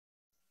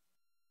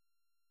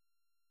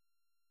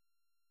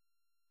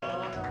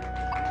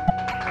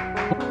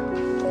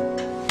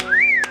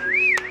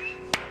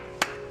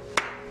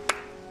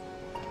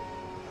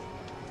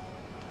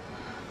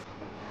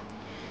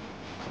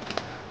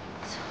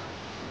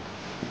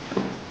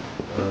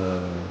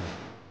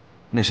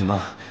那什么，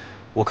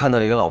我看到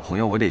了一个老朋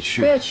友，我得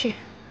去。不要去。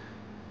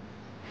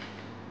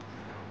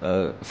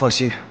放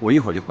心，我一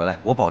会儿就回来，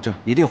我保证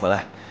一定回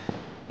来。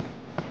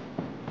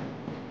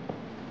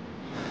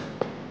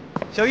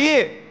小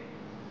易。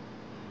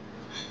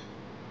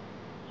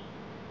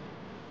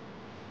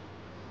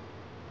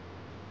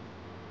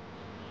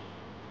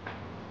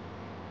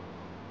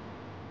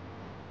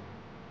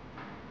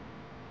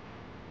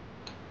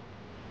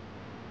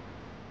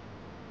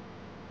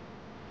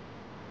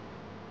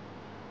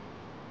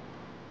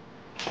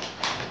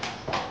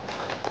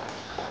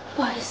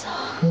 不好意思啊，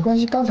没关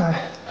系，刚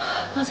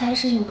才的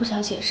事情我不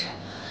想解释。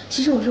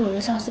其实我是我的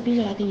上司逼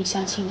着来跟你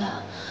相亲的。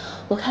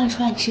我看得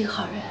出来你是一个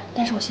好人，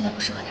但是我现在不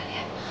适合谈恋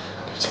爱。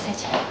对不起，再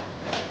见。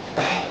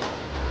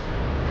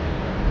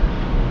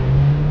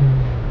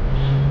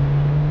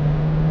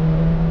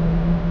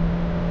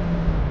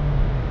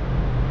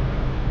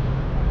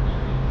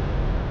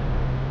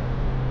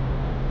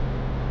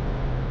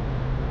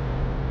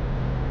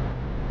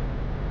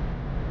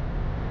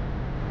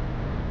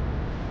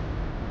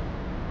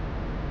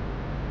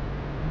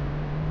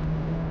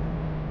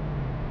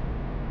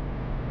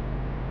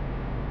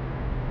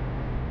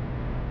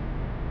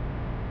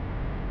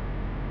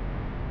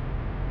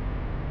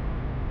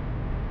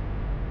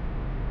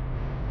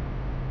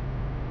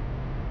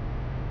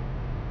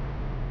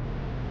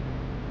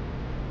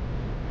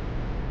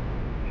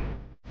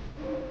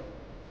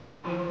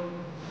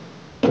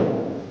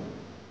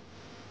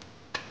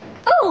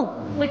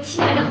我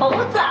亲爱的猴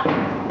子，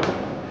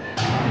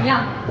怎么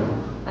样？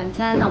晚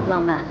餐浪不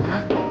浪漫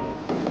啊？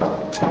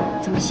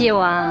怎么谢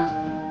我啊？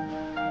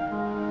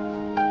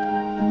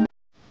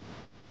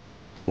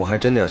我还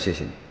真的要谢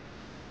谢你。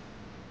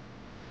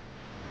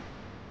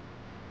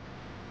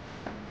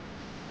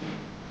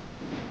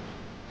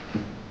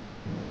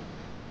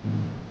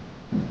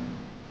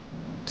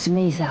什么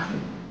意思啊？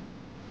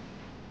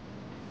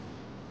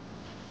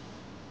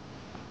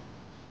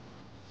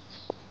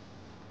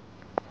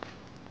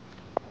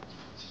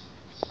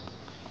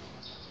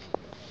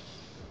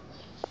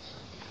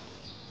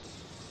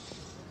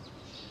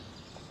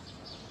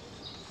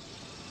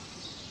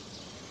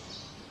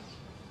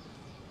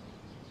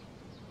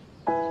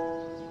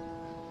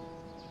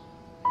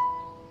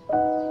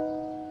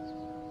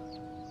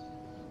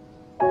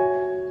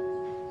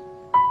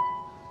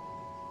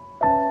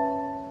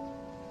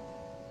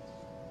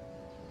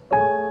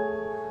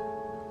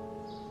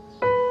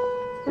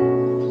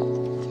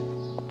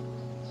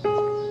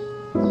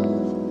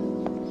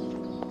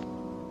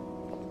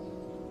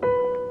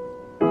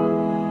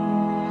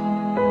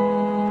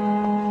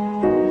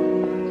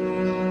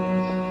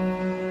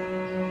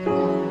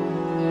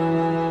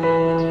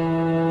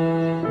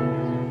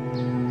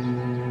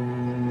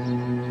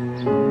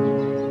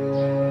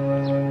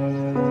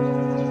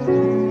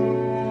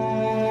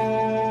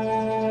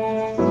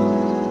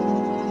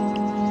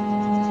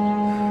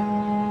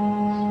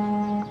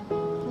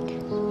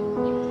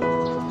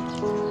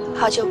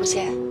 好久不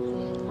见。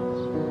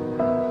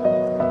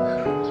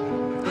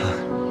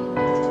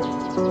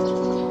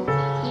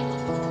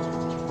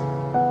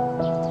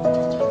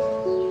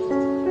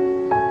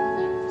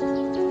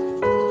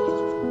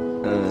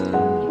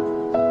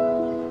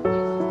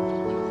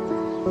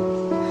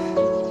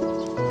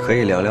可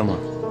以聊聊吗？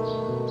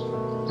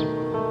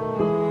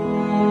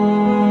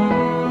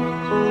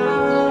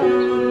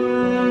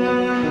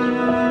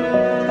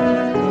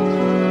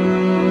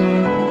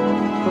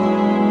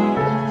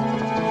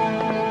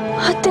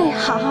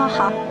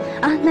好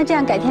啊，那这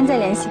样改天再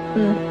联系。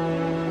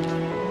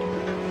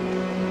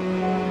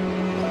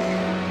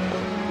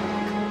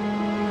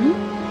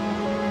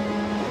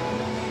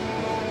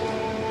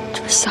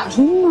这个小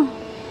英呢？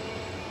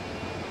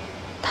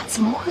她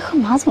怎么会和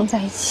马总在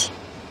一起？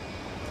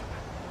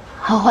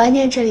好怀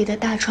念这里的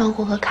大窗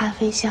户和咖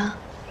啡香，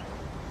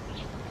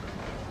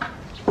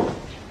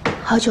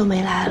好久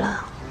没来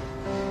了，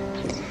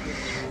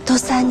都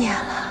3年了。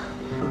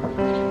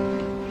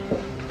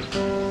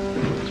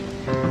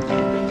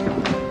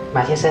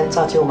 马先生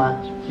照旧吗？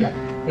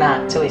那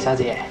这位小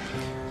姐，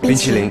冰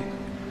淇淋。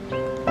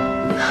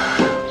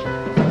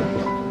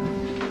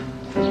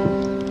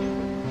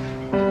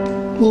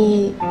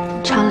你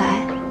常来。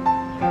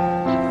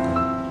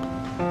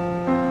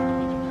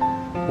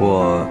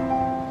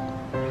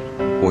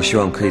我希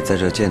望可以在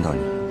这见到你。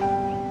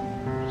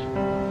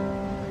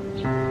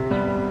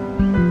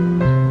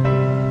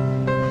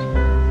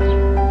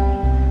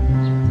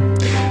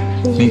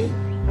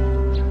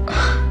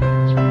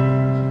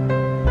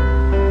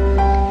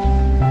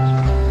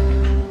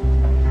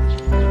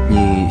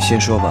你先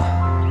说吧。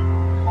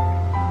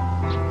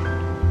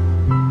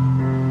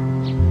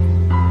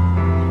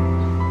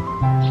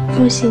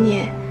恭喜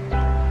你，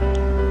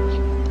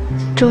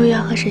终于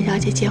要和沈小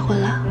姐结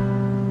婚了。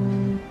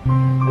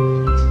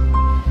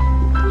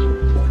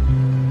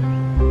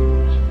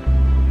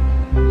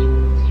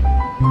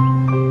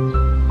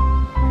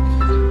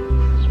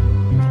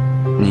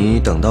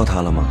到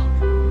他了吗？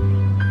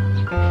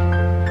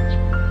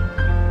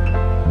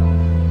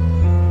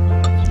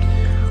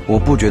我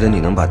不觉得你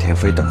能把田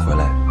飞等回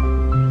来。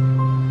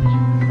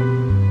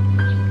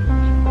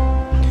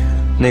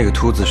那个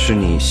秃子是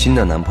你新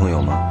的男朋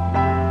友吗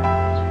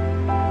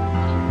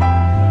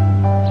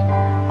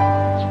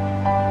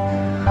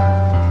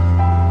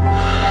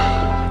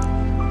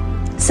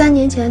？3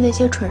年前的那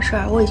些蠢事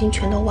儿，我已经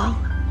全都忘了。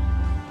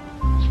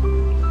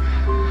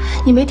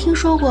你没听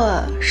说过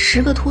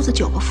10个秃子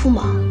9个富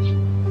吗？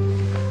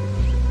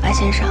白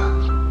先生，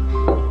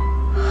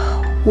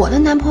我的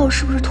男朋友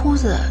是不是秃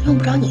子，用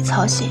不着你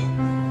操心。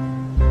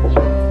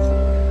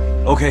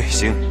？OK，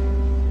 行，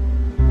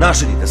那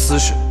是你的私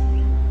事。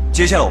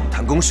接下来我们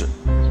谈公事。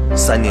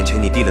3年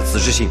前你递了辞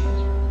职信，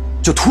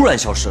就突然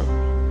消失了，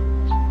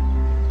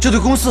这对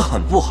公司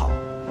很不好。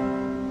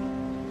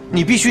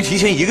你必须提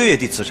前1个月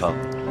递辞呈。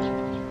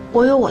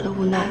我有我的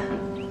无奈，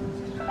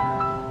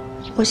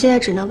我现在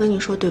只能跟你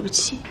说对不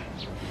起。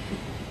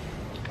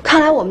看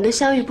来我们的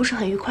相遇不是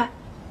很愉快，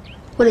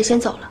我得先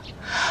走了。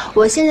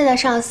我现在的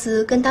上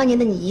司跟当年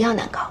的你一样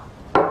难搞，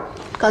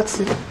告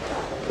辞。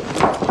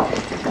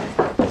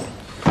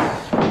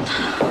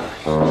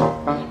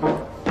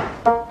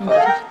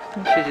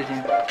谢谢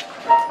亲。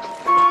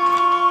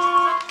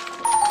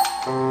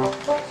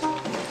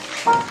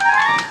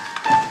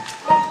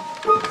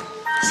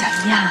小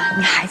姨呀，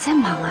你还在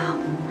忙啊？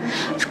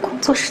这工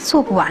作是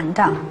做不完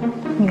的，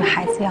女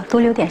孩子要多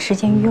留点时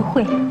间约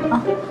会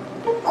啊。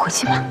回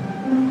去吧，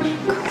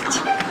快回去。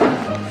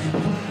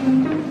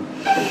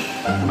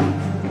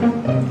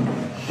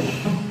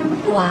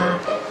哇，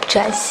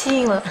转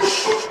性了。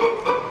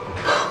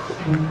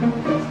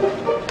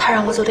他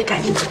让我走得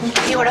赶紧走，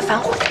一会儿他反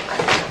悔。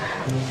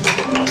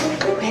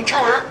我先撤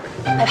了啊，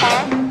拜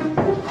拜。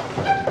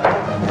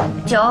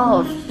脚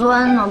好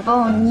酸呢，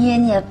帮我捏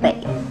捏背。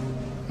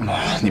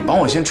你帮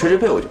我先捶捶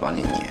背，我就帮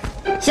你捏。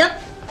行，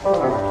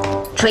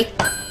捶。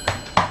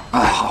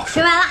哎，好。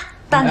捶完了，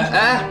到你。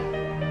哎，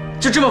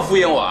就这么敷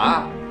衍我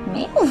啊？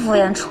没有敷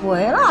衍，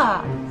捶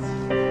了。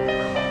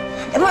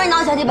也不准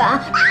挠小地板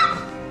啊！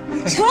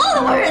说了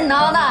都不准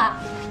挠的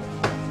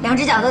，2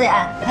只脚都得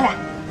按，快点。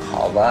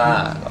好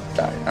吧，老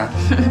大人啊。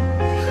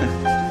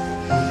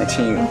再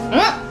亲一个。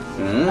哎，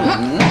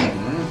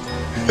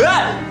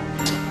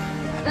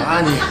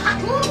妈你。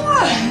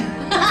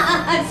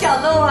小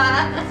鹿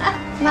啊，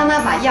妈妈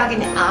把药给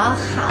你熬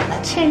好了，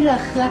趁热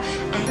喝。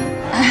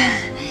哎，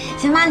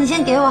行吧，你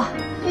先给我。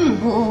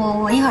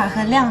我一会儿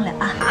和亮亮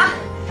啊。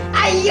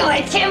哎呦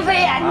喂，天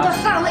飞呀，你都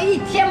上了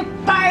1天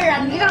班啊，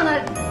你让他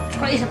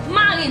捶是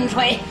妈给你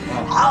捶。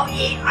好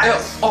，1、2、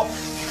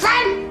3，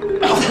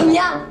怎么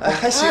样？哎，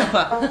还行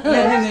吧。那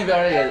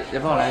边也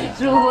帮我来一个。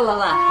舒服了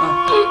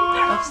吧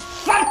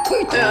？3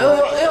推，哎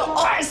呦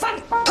，2、3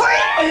推，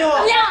哎呦，怎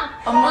么样？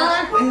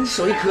妈，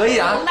手艺可以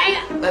啊。来一个，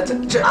来这，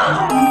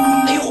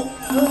哎呦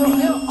，2、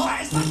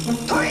3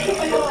推，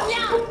哎呦，怎么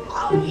样？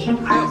好，1、2、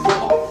3，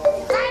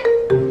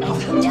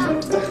怎么样？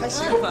还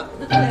行吧。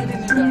那边也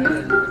帮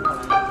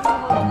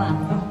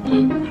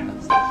我来。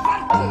舒服了吧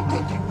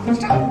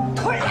？3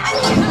推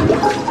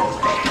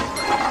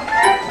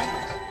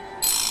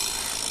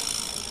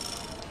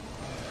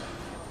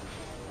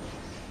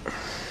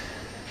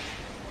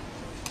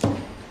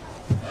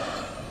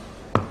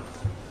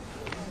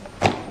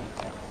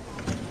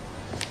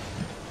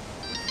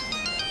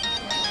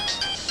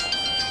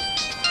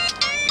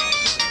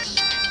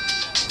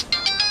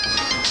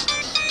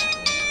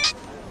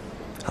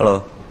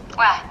，Hello，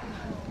 喂，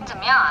你怎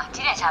么样啊？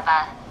几点下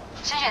班？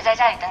深雪在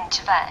家里等你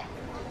吃饭。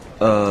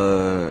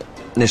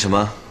那什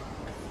么，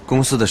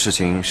公司的事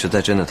情实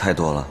在真的太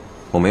多了，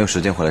我没有时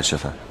间回来吃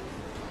饭，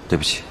对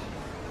不起。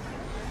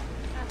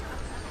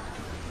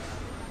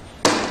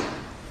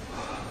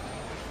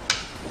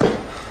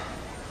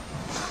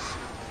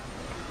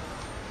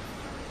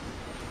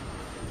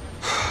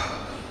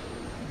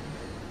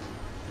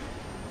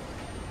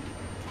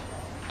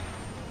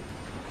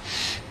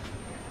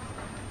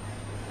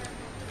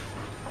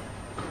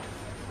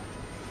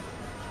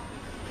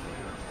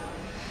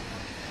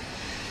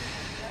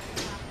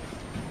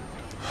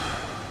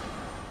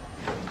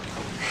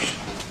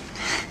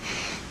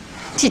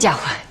这家伙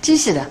真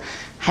是的，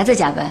还在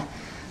加班，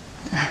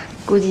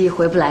估计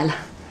回不来了。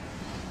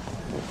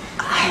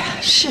哎呀，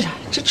是啊，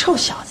这臭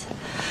小子，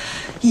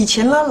以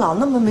前呢老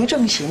那么没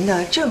正形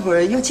的，这会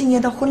儿又敬业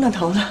到昏了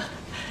头了。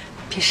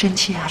别生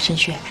气啊，沈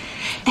雪。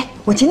哎，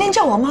我今天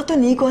叫我妈炖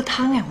了一锅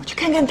汤，哎，我去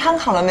看看汤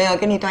好了没有，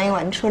给你端一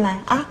碗出来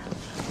啊。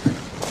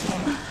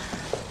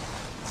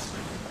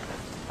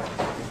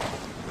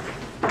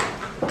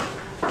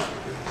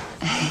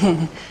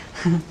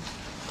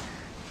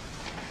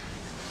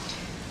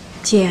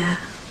姐，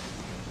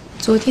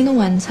昨天的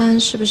晚餐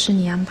是不是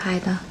你安排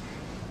的？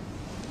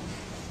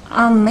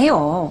啊，没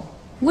有，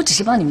我只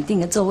是帮你们订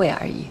个座位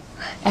而已。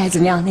哎，怎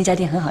么样？那家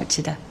店很好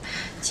吃的。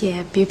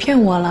姐，别骗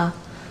我了，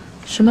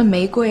什么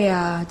玫瑰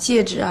啊、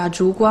戒指啊、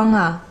烛光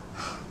啊，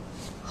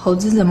猴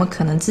子怎么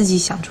可能自己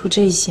想出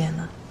这些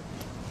呢？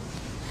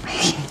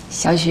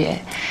小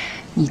雪，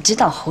你知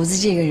道猴子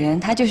这个人，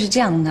他就是这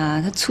样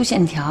的，他粗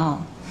线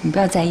条。你不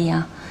要在意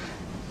啊。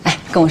哎，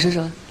跟我说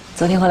说，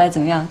昨天回来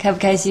怎么样？开不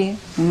开心？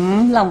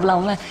浪不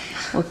浪漫？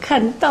我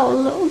看到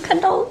了，我看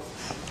到了。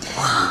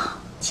哇，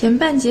前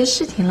半节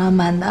是挺浪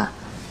漫的，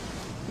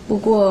不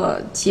过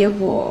结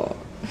果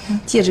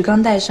戒指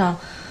刚戴上，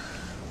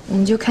我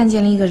们就看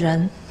见了一个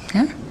人。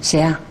啊，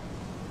谁啊？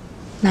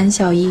蓝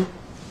小一。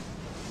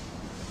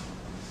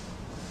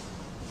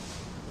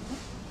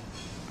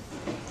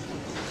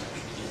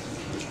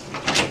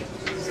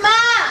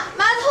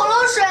马桶漏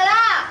水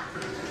啦！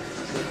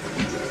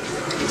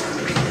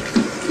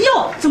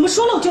哟，怎么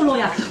说漏就漏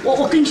呀？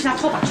我给你去拿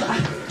拖把去啊。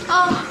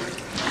啊。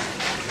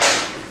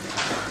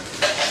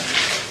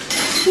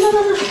来，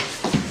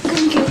赶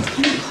紧给我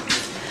拖。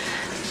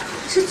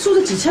这租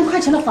了几千块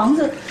钱的房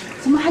子，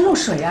怎么还漏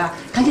水啊？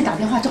赶紧打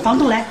电话叫房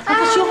东来让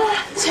他修。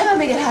千万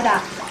别给他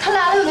打，他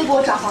来了又得给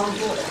我涨房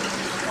租。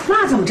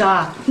那怎么着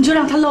啊？你就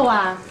让他漏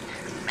啊？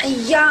哎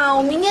呀，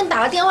我明天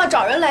打个电话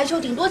找人来修，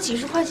顶多几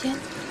十块钱。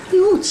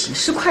哟，几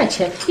十块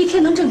钱，一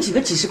天能挣几个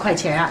几十块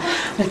钱啊？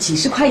那几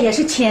十块也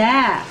是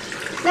钱。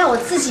那我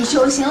自己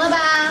修行了吧？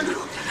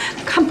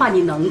看把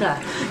你能的！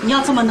你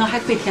要这么能，还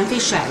被田飞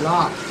甩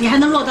了，你还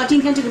能落到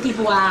今天这个地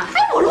步啊？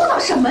哎，我落到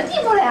什么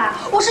地步了呀？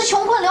我是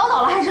穷困潦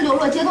倒了，还是流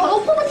落街头了？我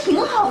过得挺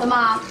好的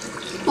嘛。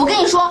我跟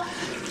你说，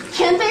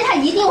田飞他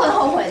一定会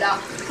后悔的。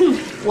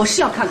我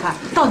是要看看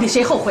到底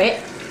谁后悔。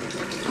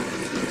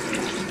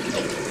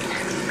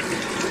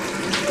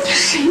你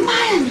谁妈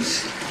呀？你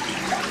是？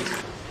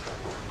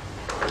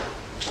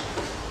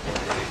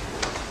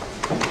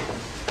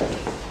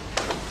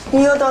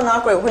你又到哪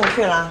鬼混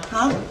去了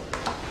啊？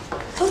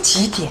都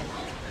几点了？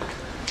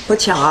不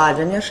巧啊，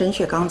人家沈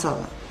雪刚走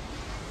了。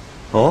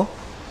哦，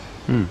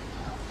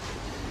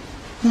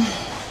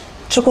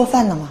吃过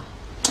饭了吗？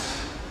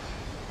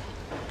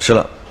吃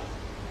了，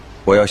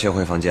我要先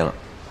回房间了。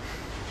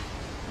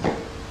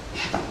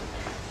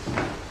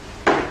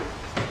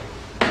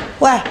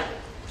喂，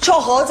臭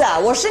猴子，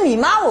我是你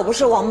妈，我不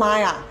是王妈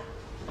呀，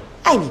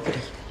爱理不理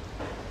的。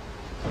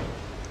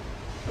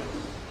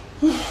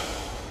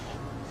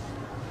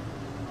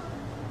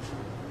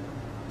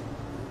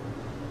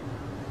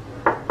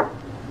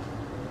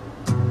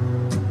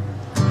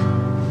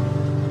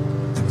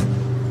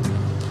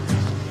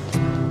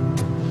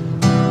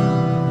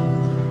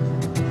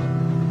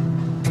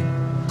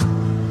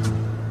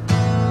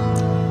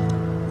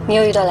你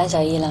又遇到蓝小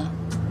一了？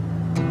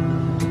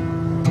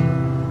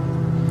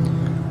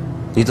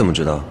你怎么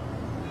知道？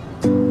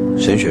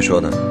沈雪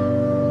说的。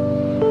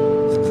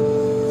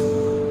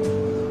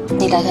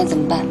你打算怎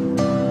么办？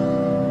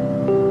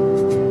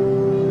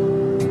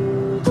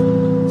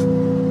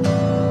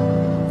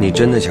你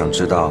真的想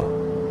知道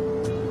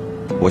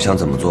我想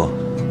怎么做？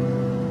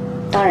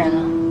当然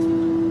了。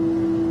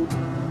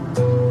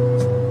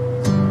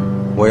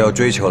我要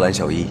追求蓝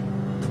小一，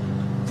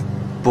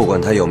不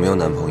管她有没有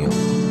男朋友，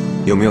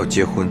有没有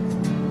结婚，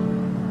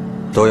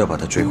都要把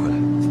她追回来。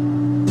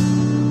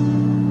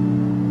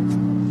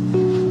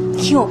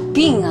你有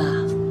病啊！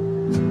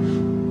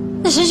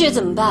那沈雪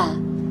怎么办？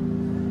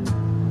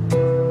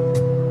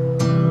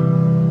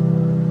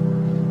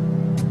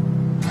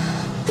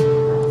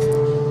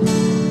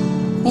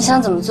你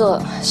想怎么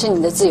做是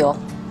你的自由，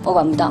我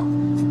管不到。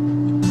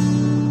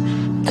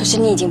可是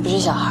你已经不是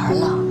小孩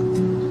了，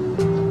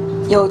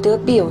有得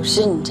必有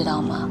失，你知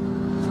道吗？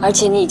而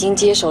且你已经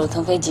接手了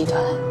腾飞集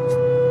团，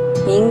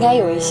你应该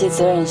有一些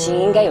责任心，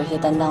应该有些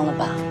担当了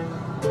吧？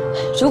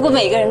如果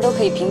每个人都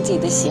可以凭自己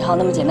的喜好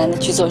那么简单的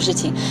去做事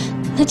情，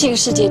那这个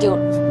世界就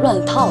乱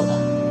了套了，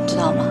知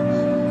道吗？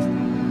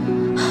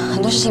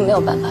很多事情没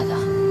有办法的。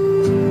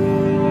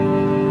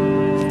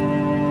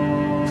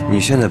你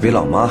现在比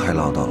老妈还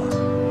唠叨了，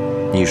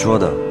你说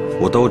的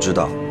我都知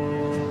道。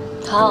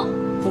好，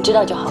你知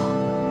道就好。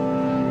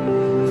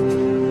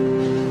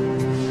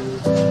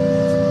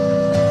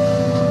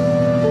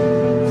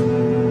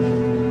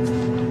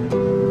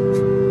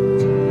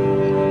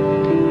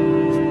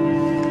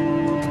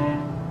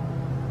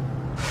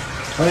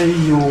哎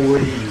呦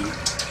喂，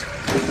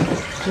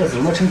这怎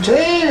么成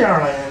这样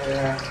了呀？这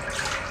是！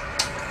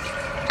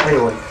哎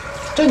呦喂，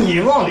这你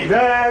往里边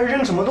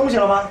扔什么东西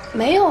了吗？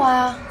没有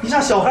啊。你像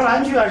小孩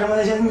玩具啊什么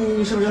那些，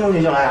你是不是弄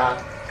进去了呀？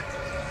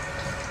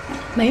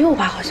没有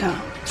吧？好像。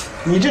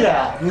你这个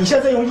呀，你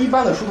现在用一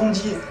般的疏通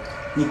机，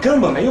你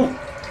根本没用。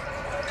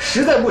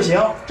实在不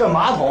行，这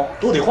马桶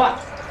都得换，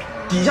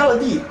底下的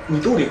地你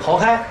都得刨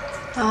开。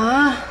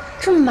啊，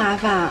这么麻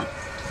烦？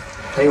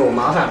哎呦，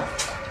麻烦！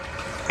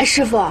哎，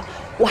师傅。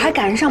我还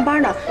赶着上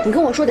班呢，你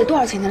跟我说得多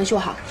少钱才能修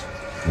好？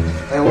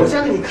哎，我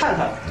先给你看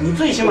看，你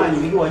最起码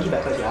你得给我100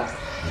块钱。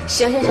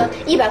行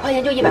，100块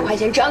钱就100块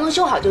钱，只要能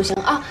修好就行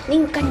啊！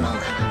您赶紧帮我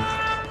看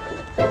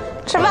看。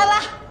吃饭了。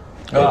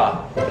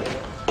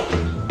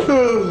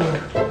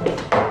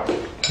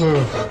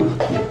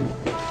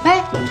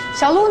喂，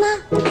小鹿呢？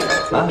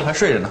啊，还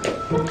睡着呢。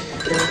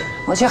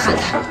我去喊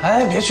他。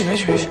哎，别去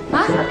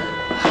啊！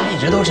一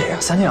直都这样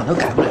，3天2头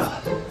改不了。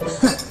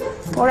哼，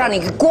都让你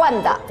给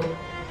惯的。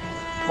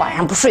晚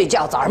上不睡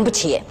觉，早上不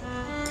起。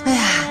哎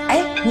呀，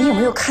哎，你有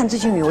没有看最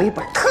近有一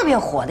本特别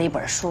火的一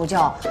本书，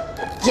叫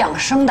《养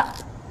生的》，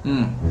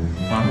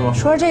妈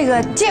说这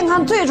个健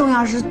康最重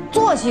要是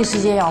作息时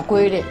间要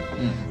规律。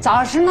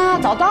早上呢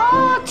早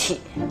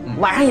起，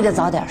晚上也得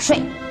早点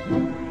睡。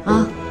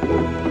啊，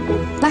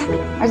来，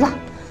儿子。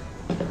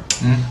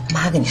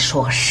妈跟你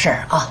说个事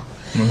儿啊。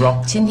怎么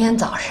说？今天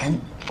早晨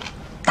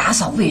打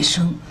扫卫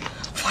生，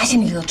发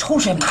现那个抽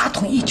水马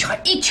桶一圈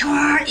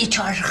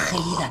是黑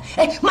的。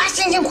哎，妈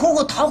辛辛苦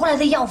苦淘回来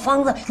的药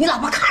方子，你老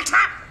婆咔嚓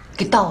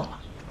给倒了。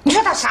你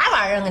说他啥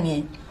玩意儿啊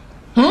你？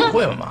不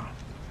会吧，妈？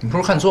你是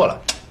不是看错了？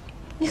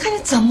你看你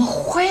怎么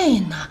会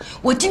呢？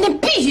我今天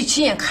必须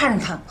亲眼看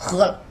着他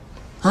喝了。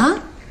啊？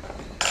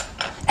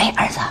哎，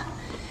儿子，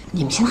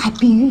你们现在还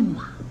避孕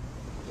吗？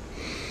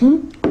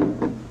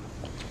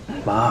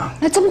妈，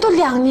哎，这么都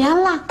2年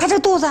了，他这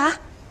肚子啊，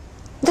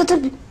这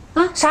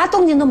啥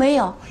动静都没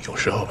有。有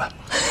时候吧。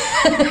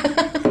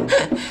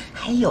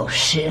还有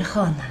时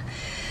候呢，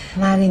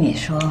妈跟你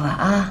说吧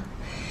啊，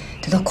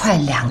这都快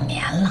2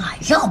年了，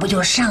要不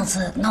就是上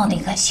次闹那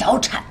个小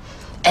产，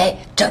哎，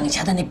整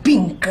下的那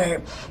病根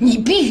儿，你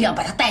必须要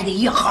把他带到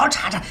医院好好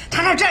查查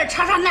这儿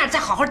查那儿，再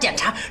好好检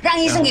查，让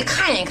医生给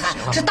看一看，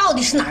这到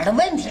底是哪儿的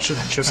问题。吃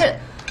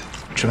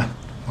饭，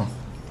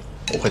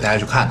我会带他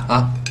去看的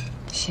啊。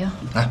行，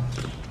来，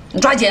你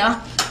抓紧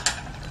啊。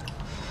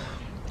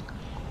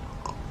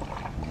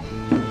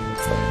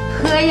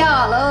喝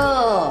药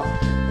喽！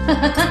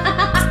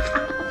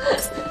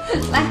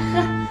来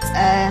喝。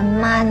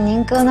妈，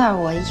您搁那儿，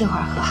我一会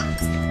儿喝。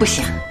不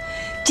行，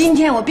今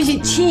天我必须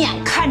亲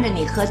眼看着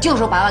你喝，就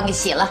手把碗给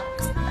洗了。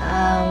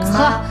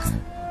喝。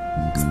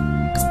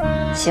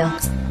行。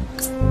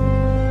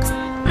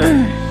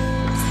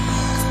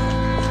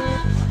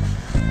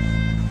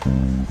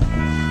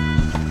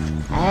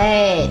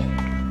哎。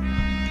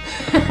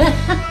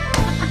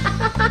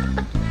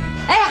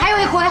哎，还有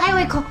一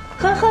口，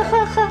喝，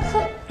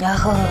来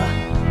喝。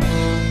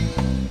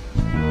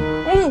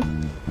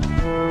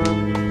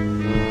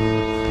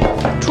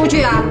出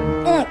去啊？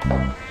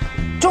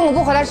中午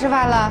不回来吃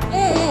饭了？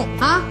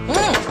啊？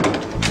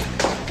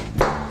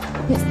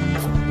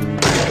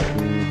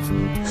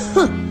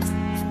哼，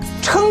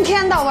成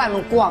天到外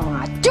面逛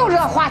啊，就知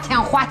道花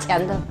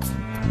钱的。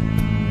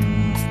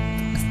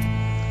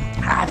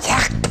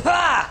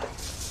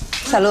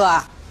小陆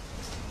啊，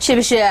是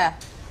不是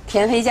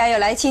田飞家又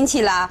来亲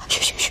戚了？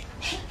嘘，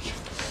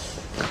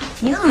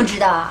你怎么知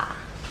道啊？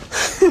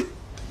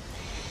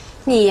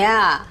你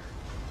呀，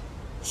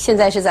现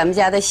在是咱们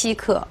家的稀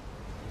客，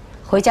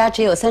回家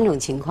只有3种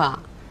情况：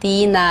第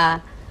一呢，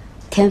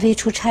田飞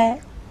出差；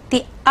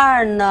第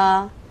二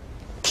呢，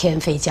田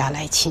飞家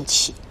来亲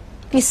戚；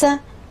第3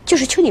就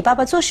是求你爸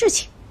爸做事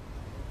情。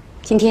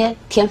今天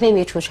田飞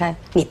没出差，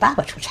你爸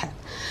爸出差，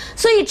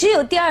所以只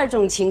有第2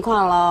种情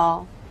况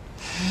喽。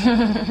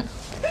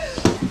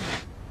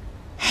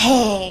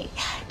嘿，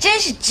真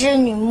是织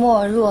女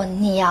莫若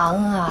娘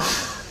啊！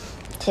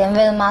田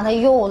飞的妈她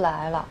又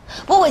来了，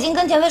不过我已经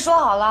跟田飞说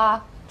好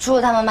了，除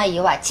了他妈妈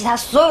以外，其他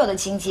所有的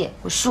亲戚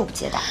我恕不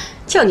接待。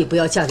叫你不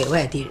要嫁给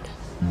外地人，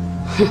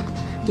哼，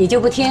你就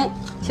不听。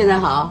现在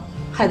好，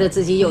害得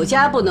自己有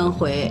家不能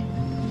回。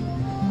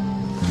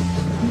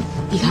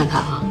你看看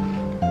啊，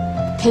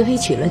田飞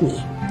娶了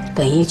你，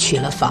等于娶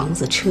了房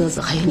子、车子，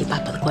还有你爸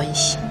爸的关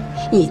系。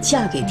你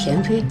嫁给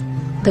田飞，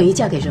等于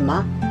嫁给什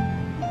么？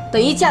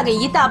等于嫁给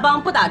一大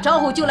帮不打招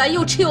呼就来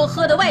又吃又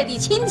喝的外地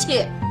亲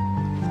戚。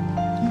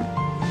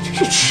真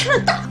是吃了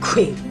大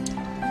亏。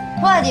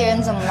外地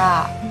人怎么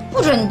了？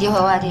不准你诋毁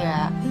外地人。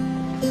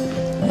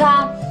你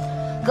看，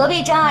隔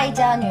壁张阿姨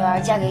家的女儿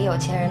嫁给有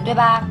钱人，对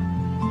吧？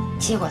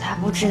结果她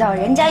不知道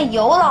人家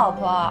有老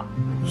婆，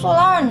做了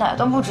2奶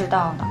都不知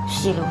道呢，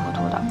稀里糊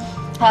涂的。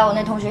还有我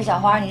那同学小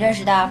花，你认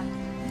识的，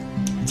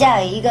嫁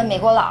给一个美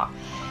国佬，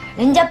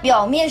人家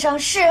表面上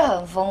是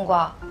很风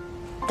光，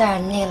但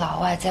是那老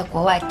外在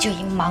国外就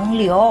一盲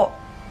流。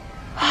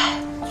唉，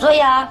所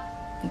以啊，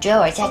你觉得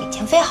我是嫁给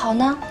田飞好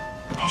呢，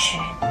还是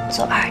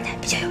做2奶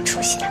比较有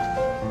出息呢？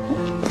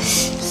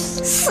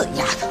死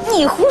丫头，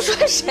你胡说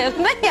什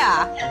么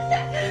呀？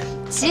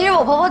其实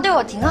我婆婆对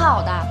我挺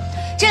好的，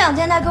这2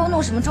天她给我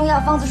弄什么中药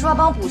方子，说要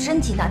帮我补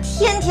身体呢，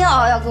天天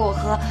熬药给我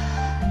喝，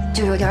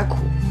就有点苦。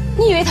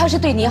你以为他是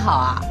对你好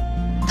啊？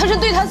他是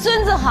对他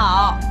孙子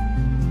好，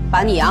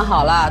把你养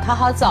好了，他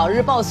好早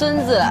日抱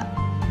孙子。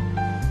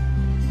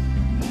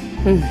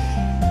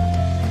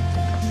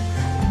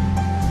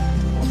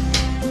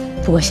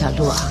不过小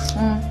陆啊，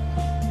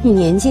你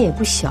年纪也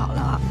不小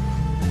了，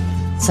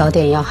早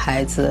点要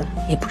孩子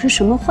也不是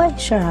什么坏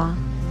事啊。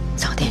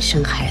早点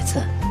生孩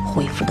子，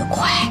恢复得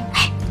快。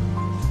哎，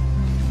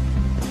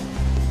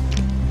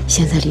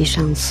现在离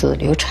上次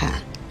流产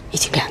已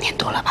经2年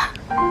多了吧？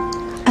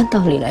按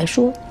道理来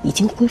说，已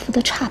经恢复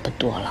得差不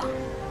多了。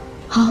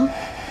好，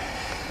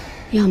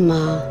要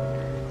么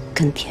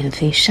跟田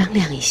飞商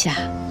量一下，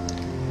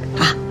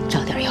啊，早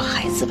点要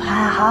孩子吧。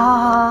哎，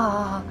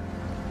好，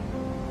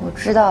我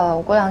知道了，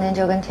我过2天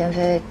就跟田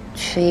飞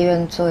去医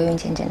院做孕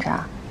前检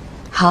查。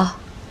好，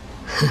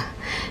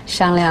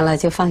商量了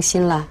就放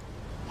心了。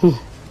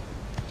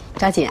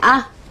抓紧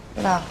啊！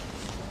知道。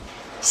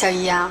小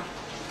姨啊，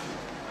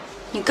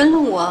你跟了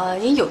我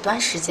也有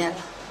段时间了，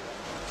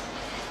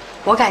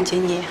我感觉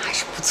你还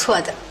是不错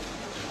的。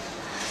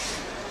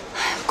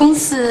公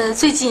司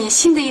最近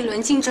新的一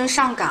轮竞争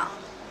上岗，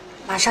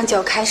马上就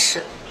要开始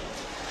了。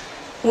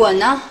我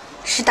呢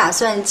是打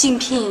算竞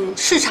聘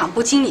市场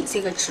部经理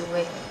这个职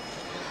位。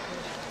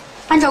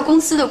按照公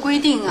司的规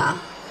定啊，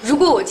如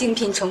果我竞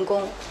聘成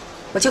功，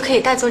我就可以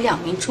带走2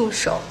名助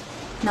手。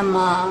那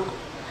么，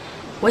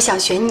我想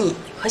选你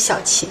和小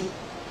琴。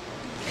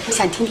我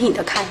想听听你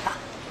的看法，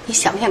你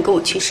想不想跟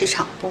我去市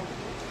场部？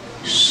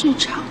市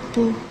场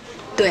部？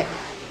对。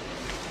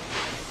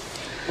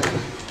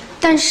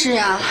但是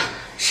啊，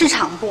市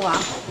场部啊，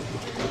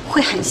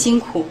会很辛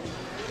苦，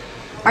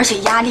而且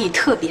压力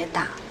特别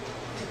大，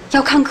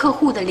要看客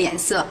户的脸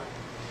色，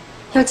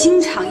要经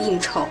常应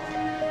酬，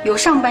有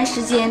上班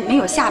时间没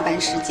有下班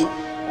时间。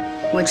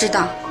我知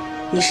道，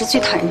你是最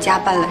讨厌加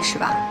班了，是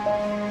吧？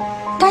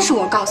但是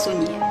我告诉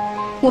你，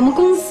我们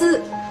公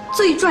司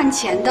最赚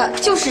钱的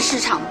就是市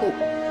场部。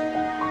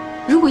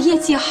如果业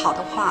绩好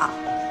的话，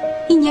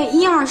一年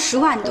10-20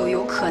万都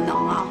有可能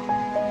啊。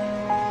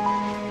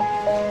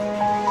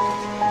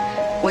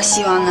我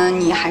希望呢，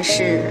你还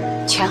是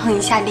权衡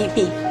一下利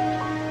弊。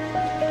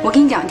我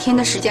给你2天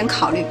的时间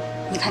考虑，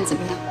你看怎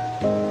么样？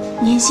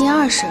年薪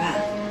20万，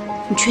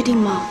你确定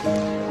吗？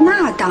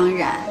那当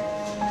然。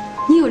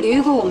你有留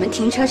意过我们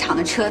停车场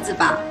的车子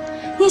吧？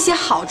那些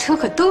好车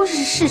可都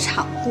是市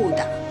场部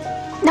的。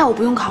那我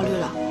不用考虑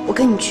了，我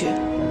跟你去。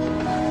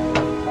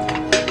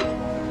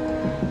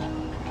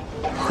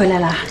回来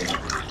啦，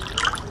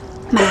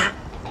妈，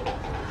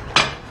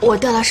我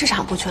调到市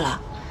场部去了，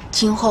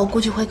今后估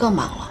计会更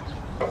忙了。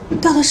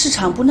调到市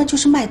场部那就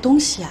是卖东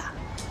西啊，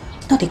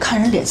那得看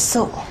人脸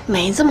色哦。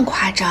没这么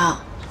夸张，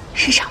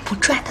市场部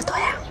赚得多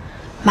呀。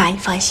妈，你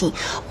放心，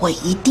我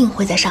一定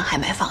会在上海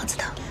买房子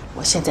的。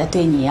我现在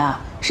对你啊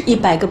是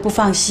100个不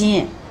放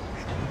心。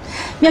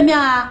妙妙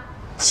啊，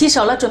洗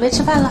手了，准备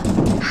吃饭了。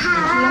好。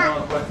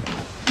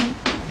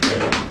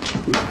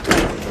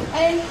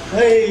哎，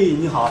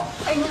你好。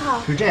哎，你好。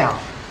是这样，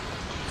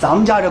咱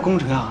们家这工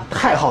程啊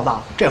太浩大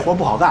了，这活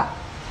不好干，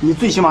你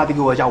最起码得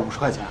给我加50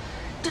块钱。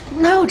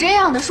哪有这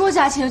样的？说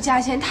加钱就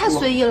加钱，太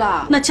随意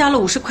了。那加了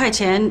50块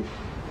钱，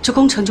这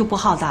工程就不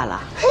浩大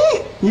了。嘿，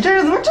你这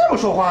人怎么这么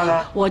说话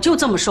呢？我就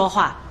这么说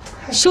话，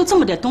修这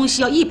么点东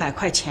西要100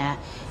块钱，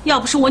要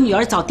不是我女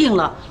儿早定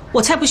了，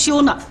我才不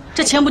修呢。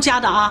这钱不加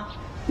的啊，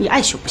你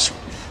爱修不修。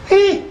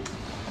嘿，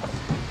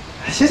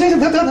行，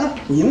得，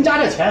你们家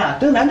这钱啊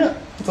真难挣。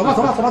走吧。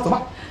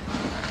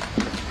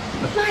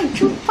妈，你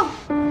真棒。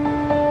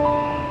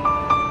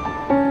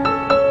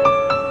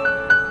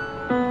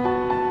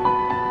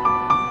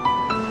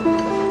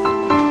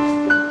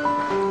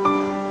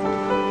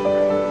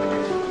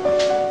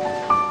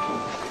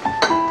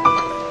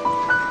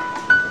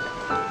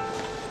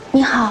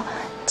你好，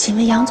请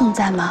问杨总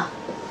在吗？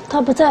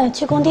他不在，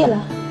去工地了。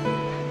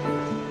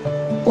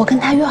我跟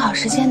他约好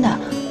时间的，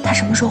他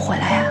什么时候回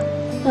来呀？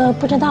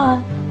不知道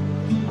啊。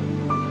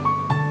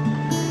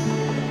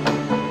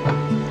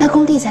那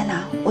工地在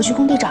哪？我去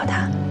工地找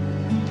他。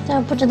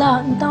不知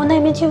道，你到那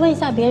边去问一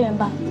下别人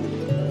吧。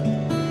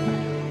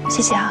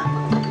谢谢啊。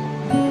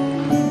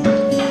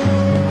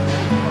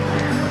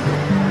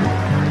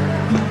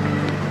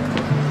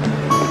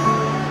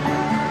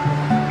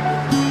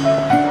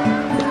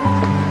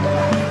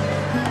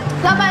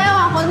老板要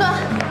碗馄饨。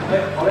哎，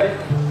好嘞。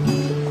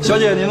小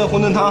姐，您的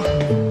馄饨汤。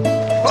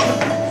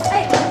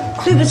哎，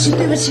对不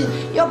起，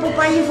要不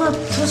把衣服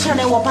脱下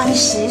来，我帮你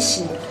洗一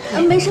洗。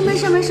没事，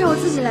我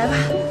自己来吧。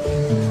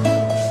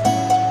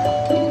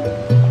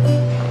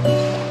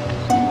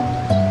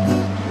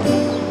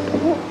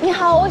你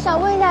好，我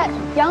想问一下，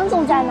杨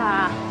总在哪儿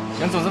啊？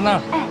杨总在那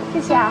儿。哎，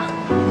谢谢啊。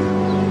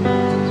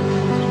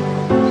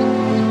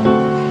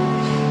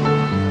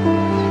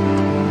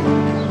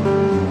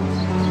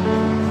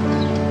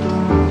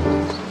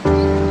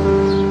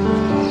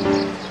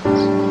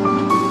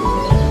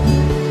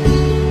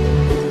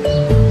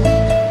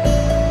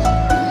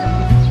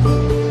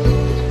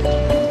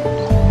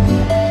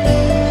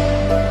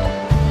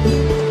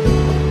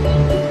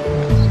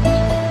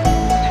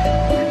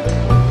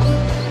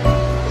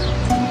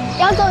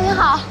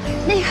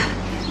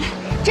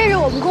这是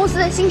我们公司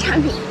的新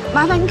产品，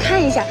麻烦您看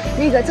一下，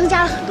增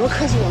加了很多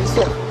科技元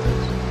素。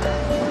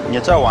你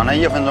再晚了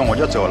1分钟我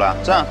就走了。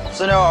这样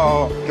资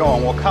料给我，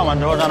我看完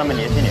之后让他们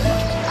联系你们。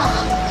好，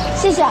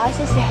谢谢啊，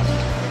谢谢。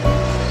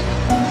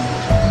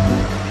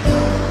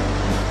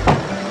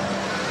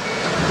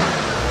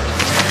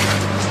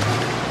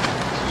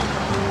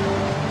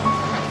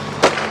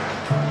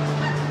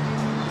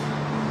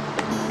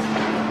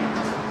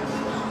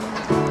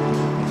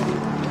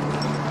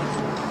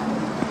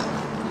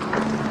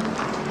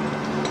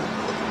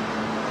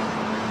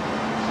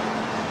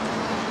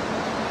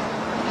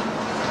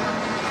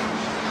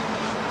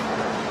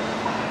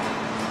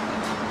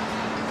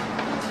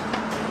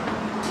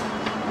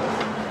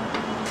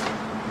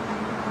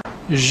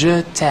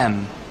Je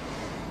t'aime.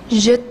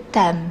 Je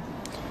t'aime.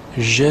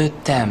 Je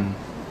t'aime.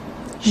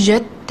 Je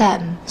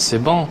t'aime. C'est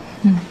bon.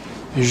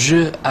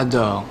 Je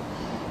adore.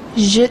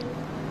 Je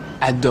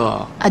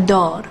adore.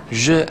 adore.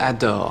 Je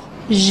adore.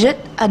 Je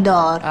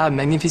adore. Ah,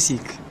 magnifique.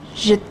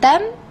 Je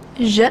t'aime,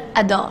 je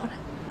adore.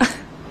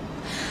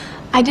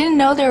 I didn't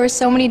know there were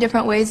so many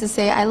different ways to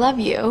say I love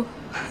you.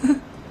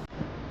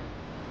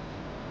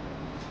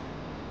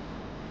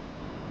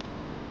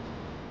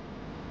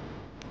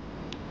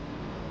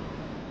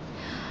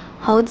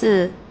 猴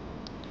子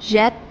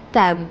 ，Je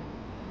t'aime。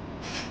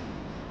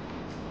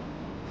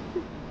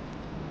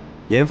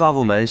研发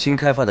部门新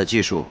开发的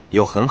技术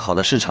有很好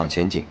的市场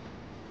前景，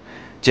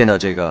见到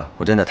这个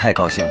我真的太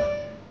高兴了。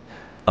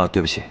啊，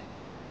对不起。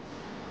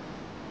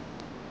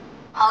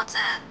猴子。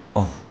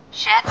哦。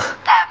Je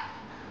t'aime。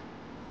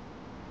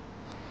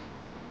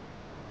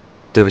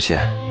对不起。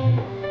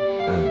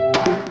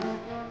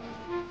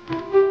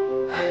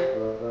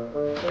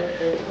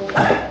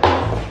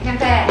天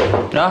飞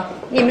啊，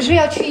你们是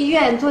要去医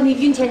院做那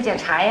孕前检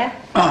查呀？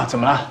啊，怎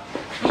么了？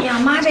哎呀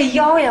妈，这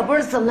腰也不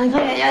是怎么了，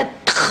呀，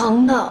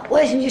疼的，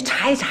我也先去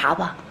查一查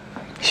吧。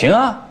行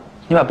啊，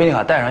你把病历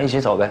卡带上，一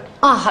起走呗。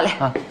啊，好嘞。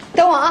啊，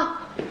等我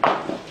啊。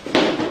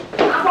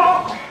拿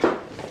包。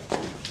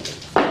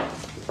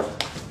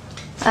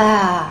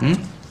哎，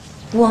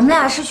我们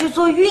俩是去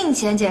做孕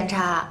前检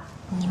查，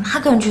你妈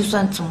跟着去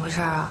算怎么回事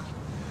啊？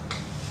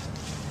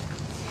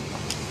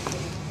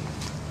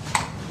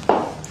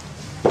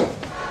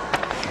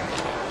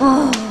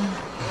哦，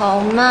好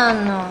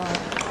慢呢。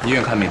医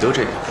院看病都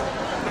这样。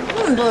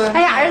那么多人。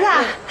哎呀，儿子。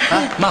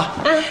啊，妈，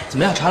怎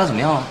么样？查的怎么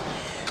样啊？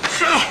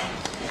嗨，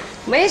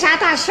没啥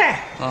大事儿，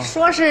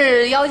说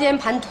是腰间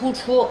盘突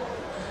出，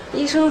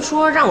医生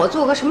说让我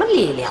做个什么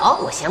理疗，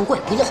我嫌贵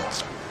不做。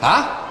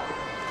啊？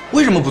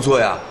为什么不做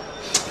呀？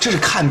这是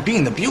看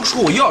病的，别说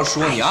我又要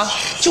说你啊，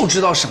就知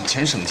道省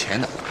钱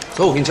的。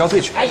走，我给你交费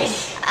去。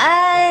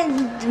哎，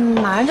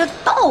马上就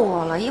到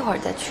我了，一会儿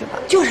再去吧。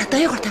就是等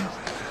一会儿。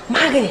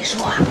妈跟你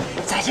说啊，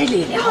在这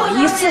理疗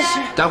一次是。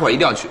待会儿一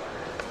定要去。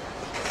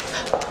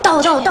到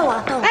我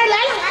了。哎，来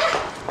了，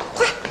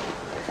快！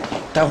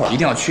待会儿一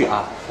定要去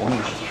啊！我跟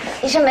你说。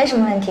医生没什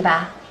么问题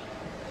吧？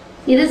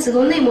你的子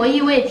宫内膜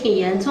异位挺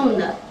严重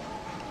的，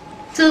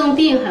这种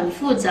病很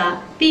复杂，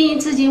病因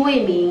至今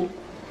未明。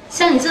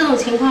像你这种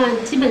情况，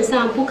基本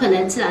上不可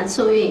能自然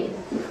受孕。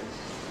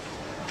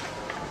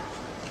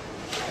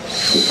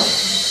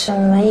什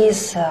么意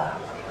思啊？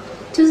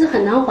就是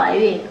很难怀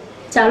孕。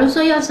假如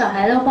说要小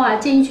孩的话，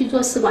建议去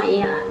做试管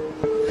婴儿。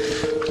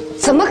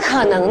怎么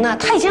可能呢？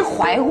她以前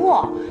怀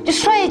过，就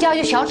摔一跤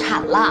就小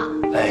产了。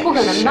哎，不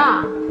可能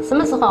吧？什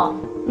么时候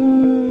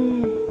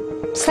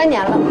？3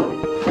年了。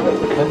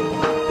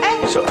哎，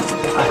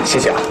谢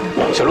谢啊，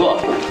小鹿。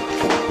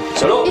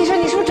医生，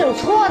你是不是整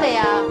错了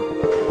呀？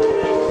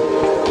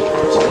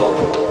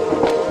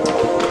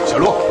小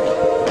鹿，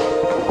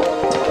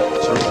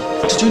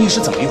这究竟是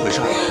怎么一回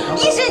事？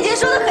医生已经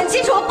说得很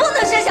清楚，我不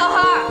能生小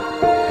孩。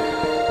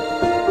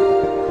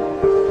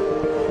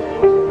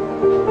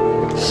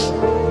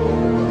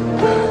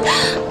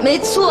没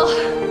错，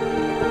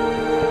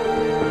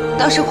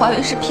当时怀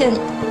孕是骗你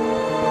的，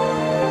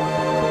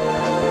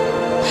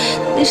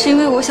那是因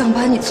为我想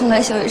把你从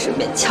来小雨身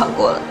边抢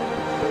过来，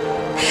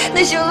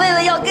那是为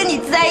了要跟你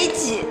在一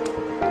起，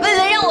为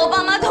了让我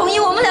爸妈同意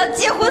我们俩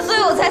结婚，所以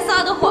我才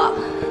撒的谎。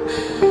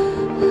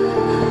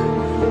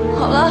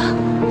好了，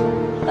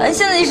反正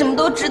现在你什么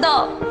都知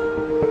道了。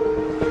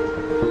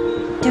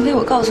因为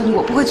我告诉你，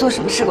我不会做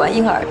什么试管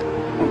婴儿的，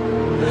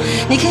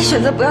你可以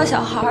选择不要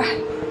小孩，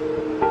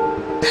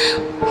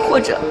或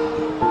者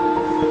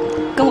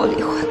跟我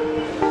离婚。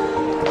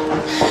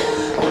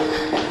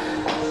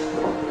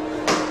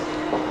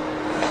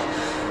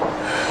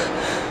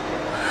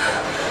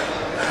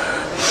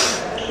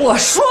我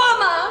说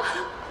嘛，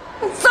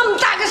这么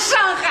大个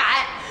上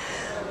海，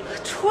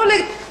出来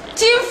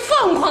金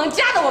凤凰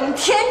家的我们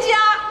田家，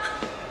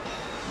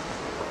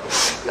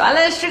原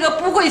来是个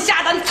不会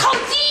下蛋的草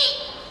鸡。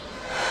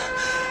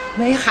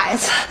没孩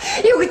子，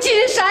有个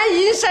金山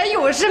银山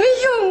有什么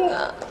用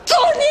啊？作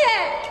孽！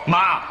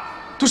妈，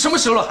都什么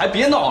时候了，还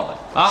别闹了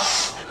啊！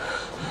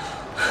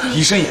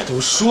医生也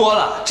都说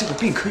了，这个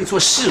病可以做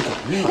试管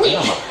婴儿的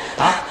嘛。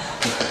啊，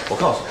我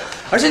告诉你，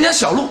而且人家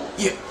小鹿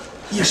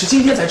也是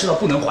今天才知道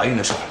不能怀孕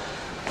的事儿。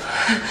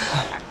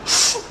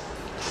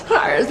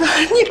儿子，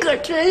你可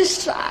真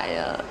傻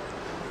呀！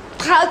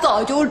他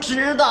早就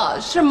知道，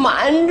是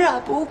瞒着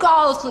不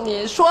告诉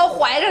你，说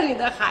怀着你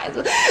的孩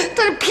子，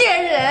他是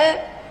骗人，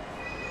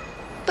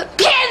他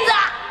骗子，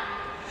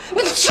你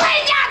们全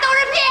家都是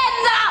骗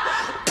子！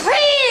呸！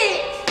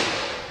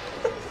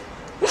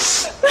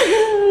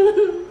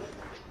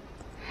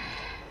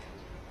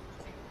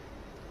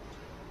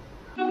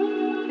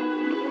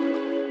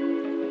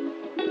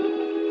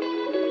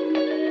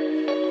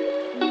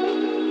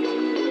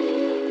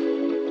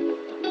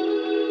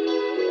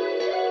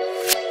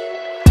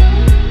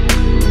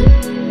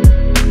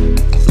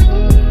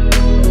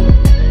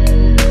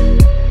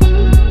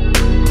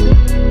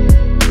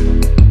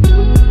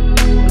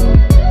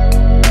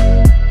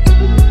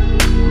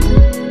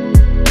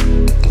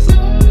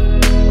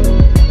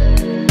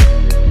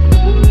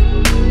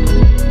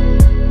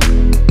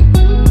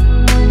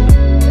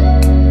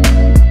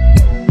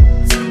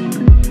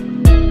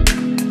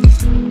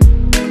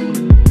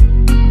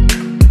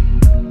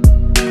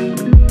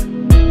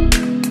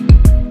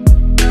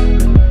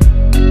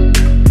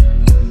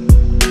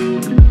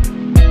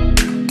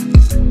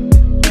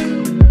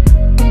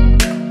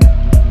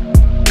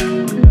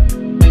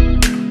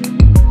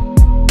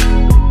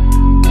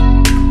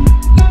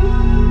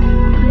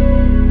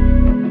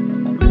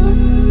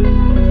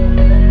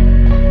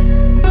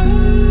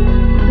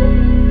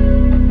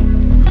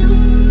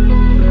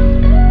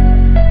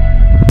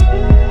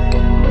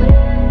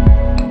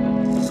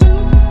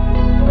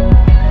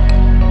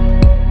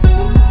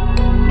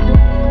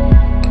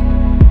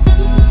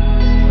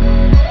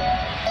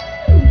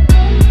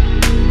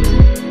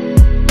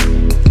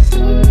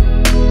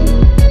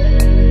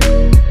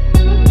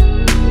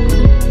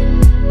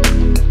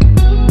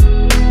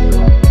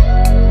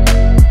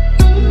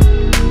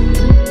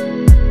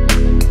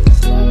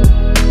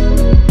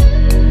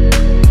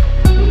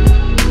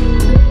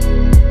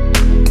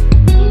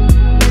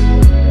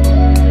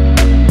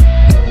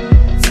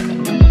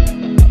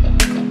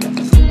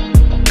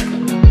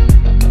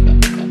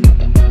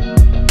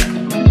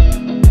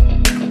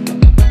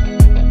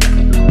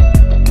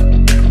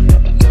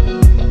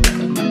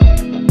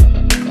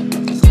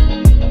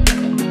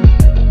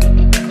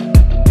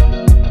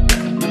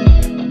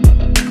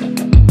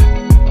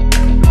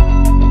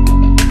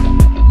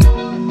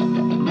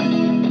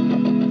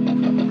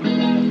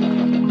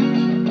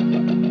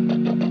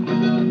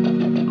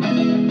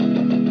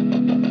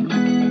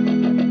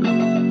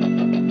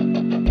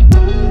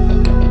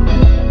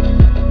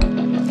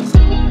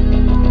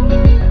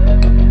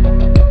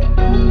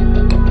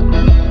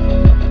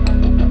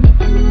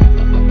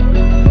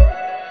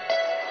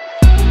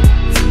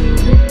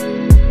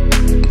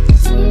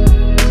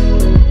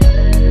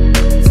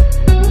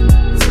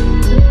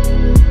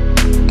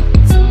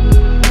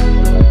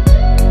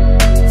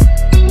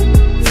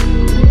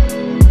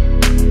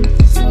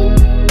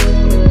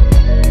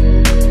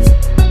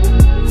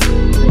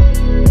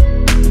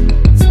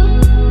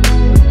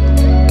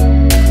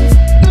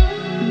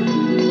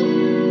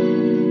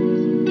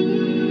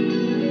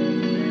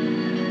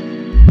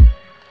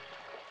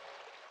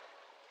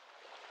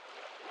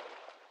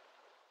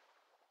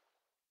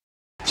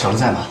小鹿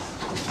在吗？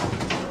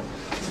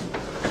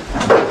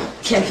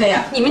天飞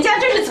啊，你们家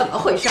这是怎么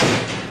回事？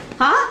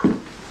啊？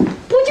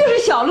不就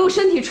是小鹿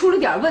身体出了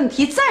点问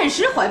题，暂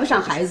时怀不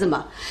上孩子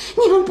吗？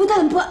你们不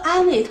但不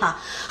安慰她，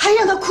还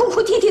让她哭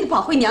哭啼啼的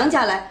跑回娘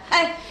家来。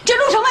哎，这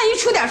路上万一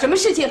出点什么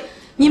事情，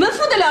你们负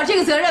得了这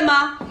个责任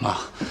吗？妈，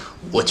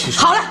我去。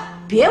好了，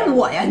别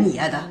我呀你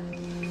呀的。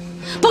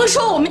甭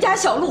说我们家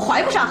小鹿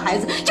怀不上孩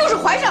子，就是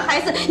怀上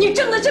孩子，你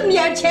挣了这么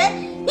点钱，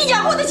你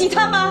养活得起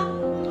他吗？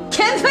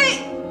天飞，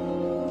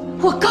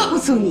我告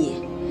诉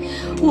你，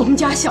我们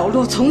家小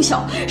鹿从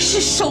小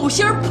是手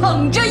心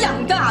捧着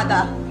养大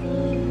的。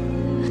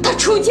她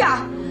出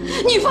嫁，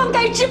女方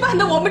该置办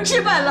的我们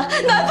置办了，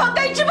男方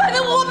该置办的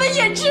我们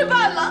也置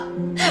办了。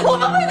我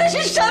们为的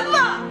是什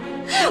么？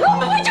我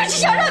们不就是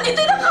想让你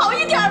对她好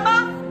一点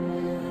吗？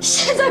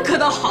现在可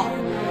倒好，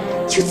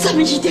就这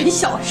么一点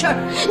小事儿，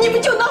你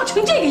们就闹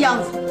成这个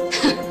样子。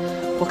哼，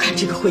我看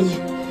这个婚姻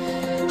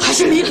还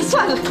是离了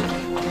算了。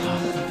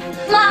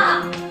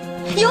妈，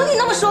有你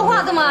那么说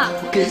话的吗？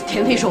跟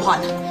田飞说话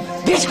呢，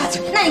别插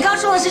嘴。那你刚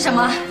说的是什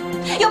么？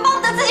有巴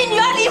不得自己女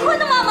儿离婚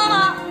的吗？妈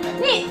妈，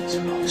你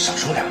少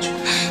说两句。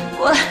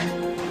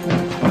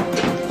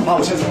妈，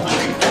我先走了。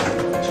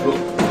小鹿，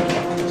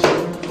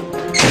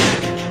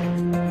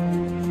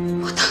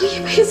我疼一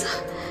辈子，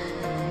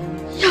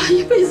养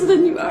一辈子的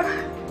女儿，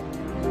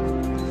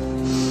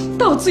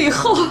到最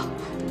后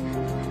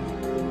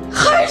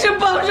还是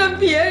帮着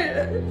别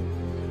人。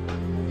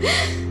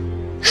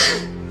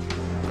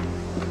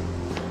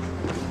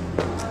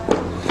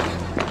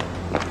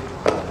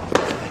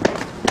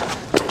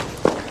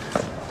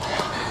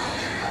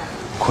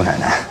姑奶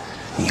奶，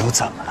你又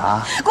怎么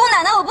了？姑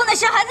奶奶，我不能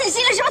生孩子，你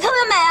心里是不是特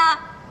别美啊？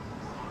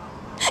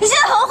你现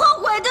在很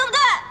后悔，对不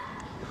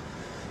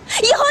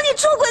对？以后你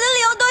出轨的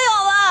理由都有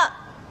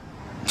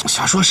了。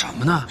瞎说什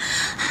么呢？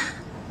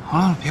好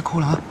了，别哭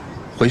了啊，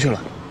回去了。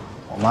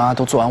我妈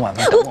都做完晚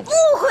饭等我们。我不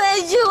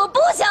回去，我不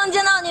想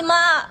见到你妈。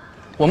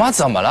我妈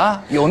怎么了？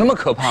有那么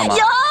可怕吗？有，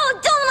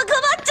就那么可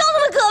怕，就那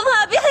么可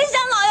怕，比黑山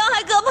老妖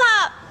还可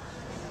怕。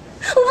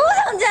我不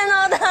想见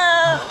到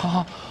她。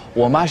好，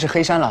我妈是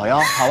黑山老妖，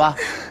好吧，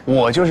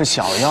我就是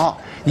小妖，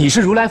你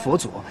是如来佛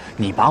祖，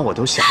你把我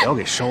都小妖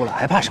给收了，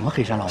还怕什么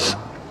黑山老妖？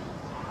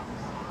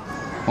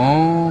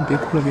哦，别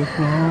哭了，别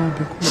哭了啊，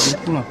别哭了，别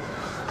哭了，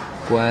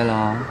乖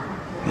了。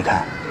你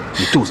看，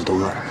你肚子都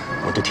饿了，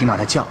我都听到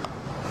它叫了。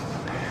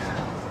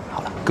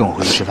好了，跟我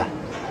回去吃饭，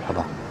好不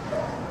好？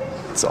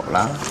走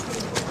了，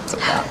走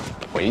了，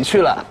回去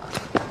了。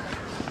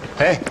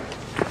哎，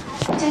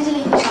江经理，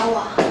你找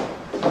我？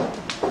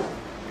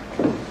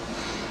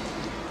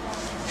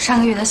上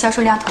个月的销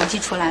售量统计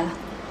出来了，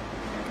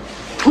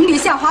同比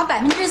下滑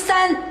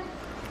3%，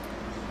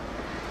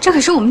这可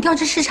是我们调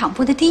制市场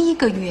部的第一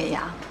个月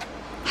呀。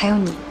还有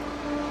你，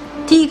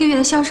第一个月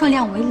的销售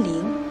量为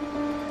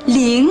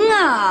0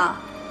啊！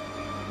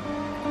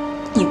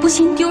你不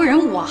嫌丢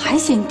人，我还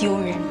嫌丢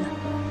人呢。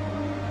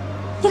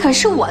你可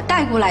是我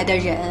带过来的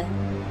人，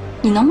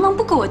你能不能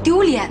不给我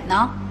丢脸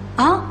呢？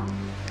啊？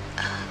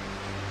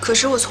可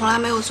是我从来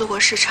没有做过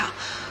市场，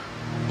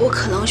我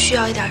可能需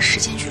要一点时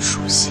间去熟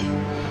悉。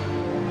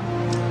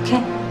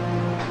OK，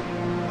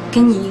 给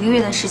你1个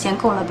月的时间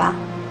够了吧？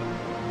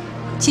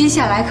接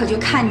下来可就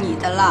看你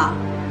的了。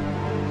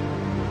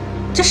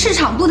这市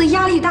场部的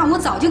压力大，我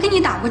早就跟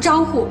你打过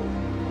招呼。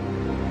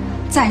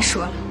再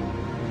说了，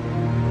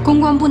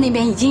公关部那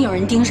边已经有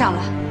人盯上了，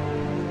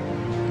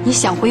你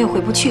想回也回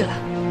不去了。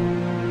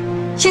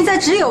现在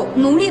只有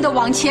努力的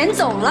往前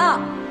走了。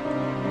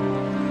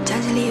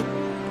江经理，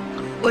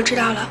我知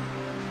道了，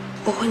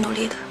我会努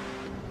力的。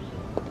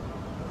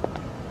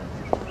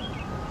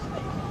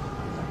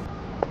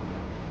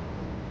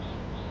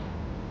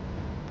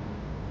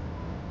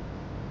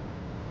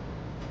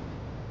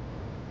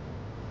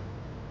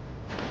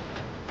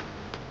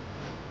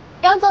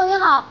杨总你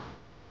好。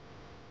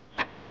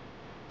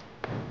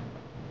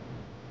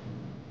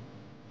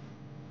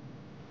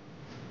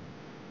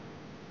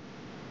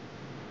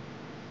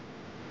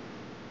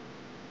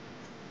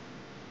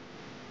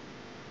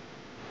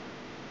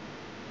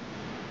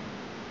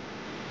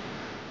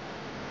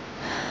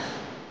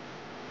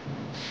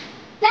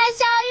来，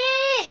小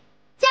姨，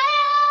加油！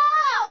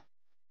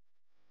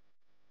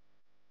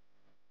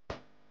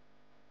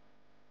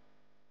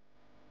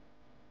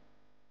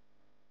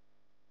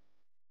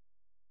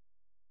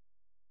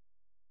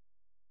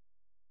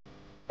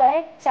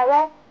喂，小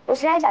薇，我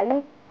是安小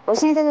英，我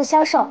现在在做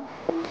销售，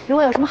如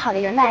果有什么好的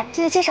人脉，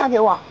记得介绍给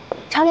我，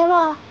常联络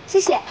哦，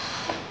谢谢。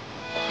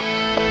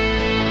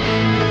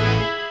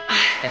哎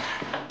呀！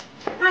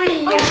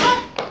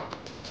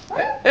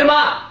哎妈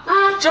啊！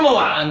这么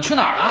晚你去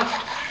哪儿了？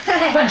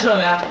饭吃了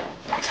没？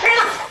吃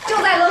了，就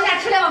在楼下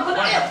吃2碗葡萄。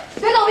哎呦，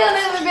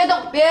别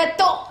动，别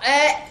动！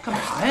哎，干嘛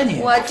呀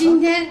你？我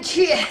今天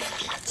去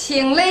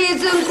请了一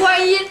尊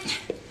观音。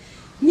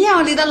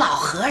庙里的老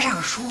和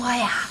尚说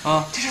呀，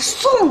这是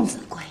送子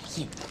观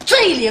音，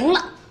最灵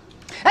了。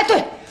哎，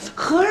对，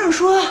和尚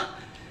说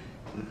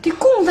得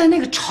供在那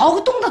个朝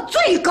东的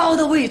最高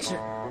的位置。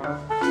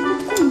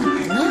供哪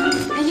儿呢？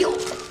哎呦，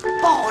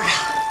抱着，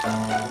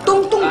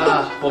咚咚咚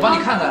我帮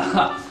你看看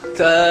哈。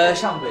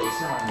上北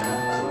下南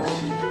左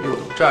西右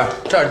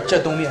东，这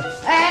东面。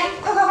哎，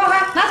快，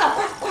拿走，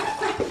快！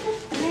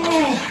哎，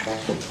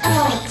到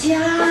家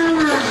了。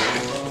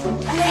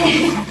哎。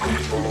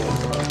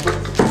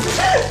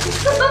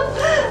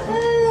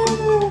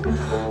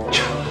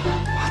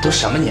都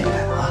什么年代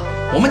了啊？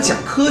我们讲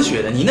科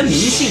学的，你那迷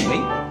信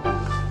没？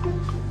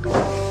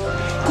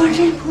观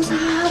世音菩萨，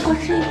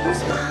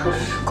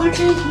孩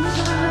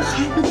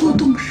子多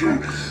懂事，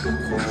胡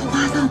说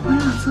八道不要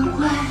责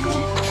怪，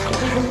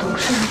不懂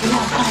事不要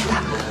怪他，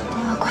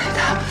怪他。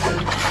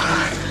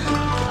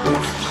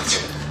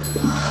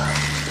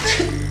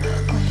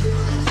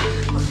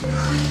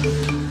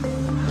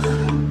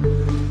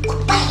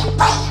拜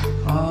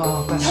啊，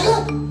拜！小乐，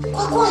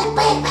快过来拜！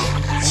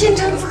心诚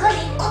则灵，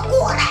快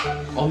过来！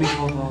阿弥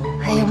陀佛。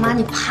哎呦妈，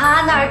你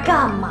趴那儿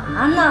干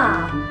嘛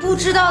呢？不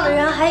知道的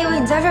人还以为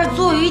你在这儿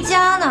做瑜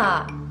伽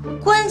呢。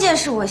关键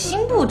是我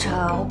心不诚，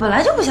我本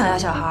来就不想要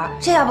小孩，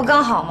这下不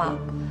刚好吗？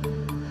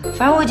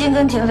反正我已经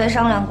跟田飞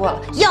商量过了，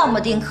要么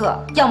丁克，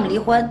要么离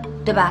婚，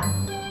对吧？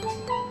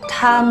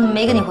他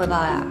没跟你汇报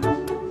呀？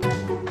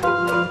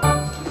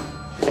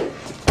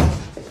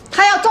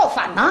他要造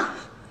反呢？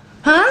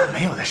啊？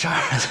没有的事儿，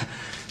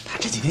他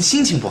这几天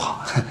心情不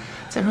好。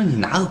再说你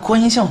拿个观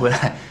音像回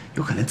来，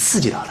有可能刺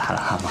激到他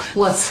了，好吗？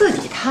我刺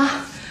激他，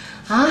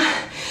啊！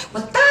我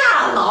大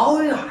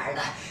老远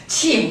的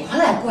请回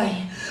来观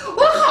音，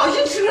我好像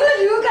吃了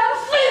流感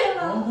肺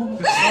了。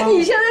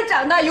你现在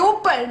长大有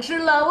本事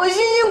了，我辛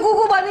辛苦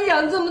苦把你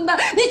养这么大，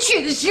你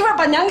娶的媳妇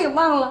把娘给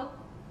忘了。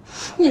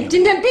你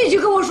今天必须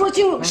跟我说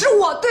清楚，是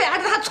我对还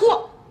是他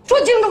错？说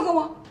清楚跟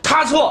我。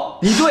他错，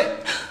你对。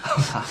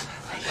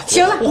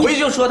行了，我回去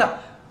就说他。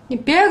你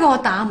别给我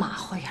打马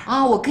虎眼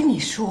啊！我跟你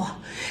说，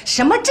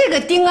什么这个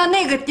钉啊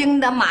那个钉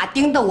的马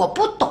钉的我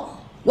不懂，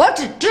我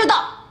只知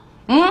道，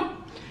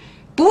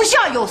不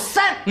孝有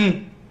三，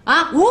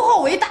无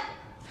后为大。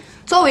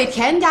作为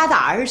田家的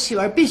儿媳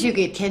妇，必须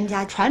给田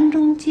家传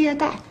宗接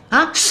代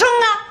啊！生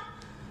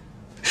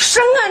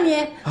啊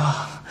你！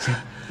啊，行，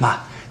妈，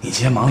你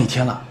今天忙了一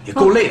天了，也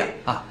够累的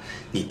啊。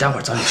你待会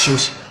儿早点休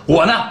息，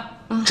我呢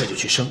这就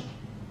去生。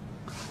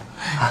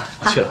啊，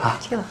我去了啊，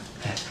去了，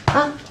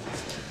啊。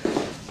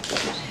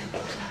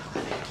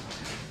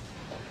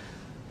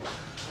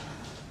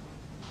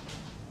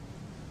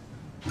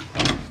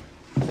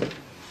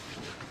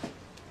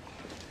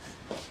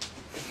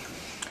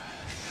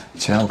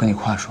起来，我跟你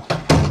话说。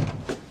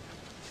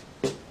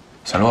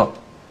小洛，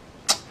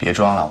别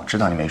装了，我知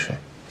道你没睡。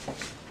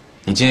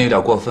你今天有点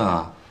过分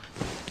啊！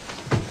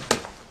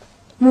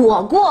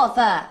我过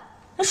分？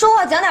说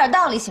话讲点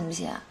道理行不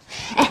行？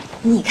哎，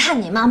你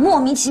看你妈莫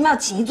名其妙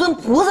请一尊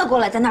菩萨过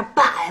来，在那儿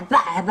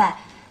拜，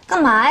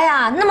干嘛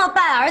呀？那么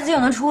拜，儿子就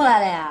能出来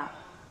了呀？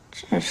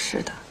真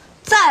是的。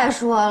再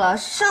说了，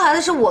生孩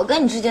子是我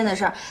跟你之间的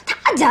事儿，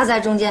他夹在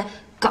中间，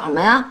搞什么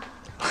呀？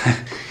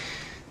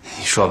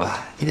你说吧，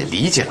你得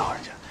理解老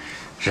人家，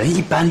人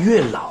一般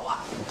越老啊，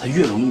他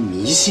越容易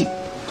迷信，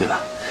对吧？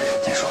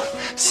再说了，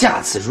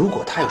下次如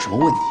果他有什么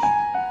问题，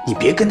你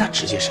别跟他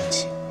直接生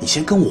气，你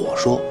先跟我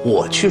说，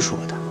我去说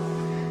他，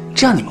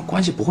这样你们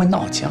关系不会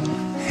闹僵的。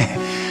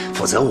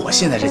否则我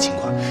现在这情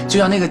况，就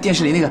像那个电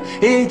视里那个，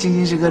哎，晶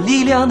晶是个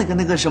力量，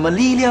那个什么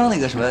力量，那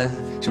个什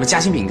么夹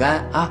心饼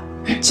干啊，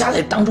夹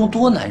在当中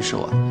多难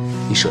受啊！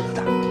你舍得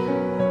他？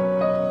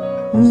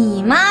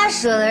你妈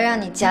舍得让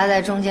你夹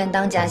在中间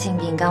当夹心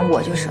饼干，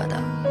我就舍得。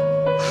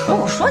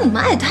我说你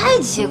妈也太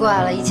奇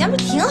怪了，以前不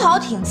挺好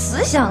挺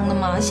慈祥的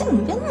吗？现在怎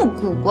么变那么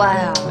古怪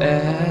啊？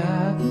哎，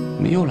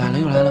又来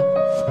了，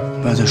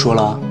不要再说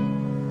了，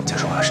再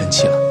说我要生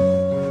气了。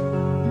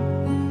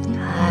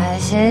哎，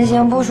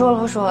行，不说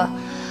了。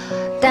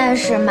但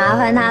是麻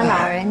烦他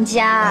老人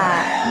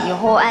家以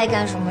后爱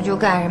干什么就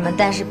干什么，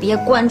但是别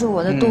关注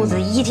我的肚子，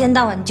一天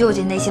到晚纠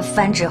结那些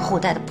繁殖后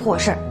代的破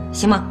事儿，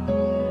行吗？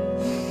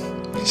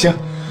行，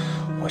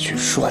我去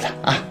说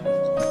他啊。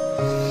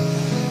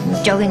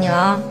交给你了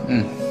啊。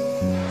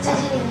再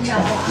见，你们找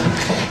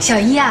我。小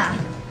一啊，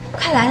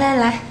快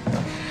来。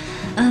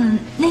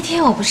那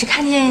天我不是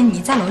看见你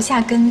在楼下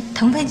跟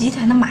腾飞集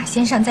团的马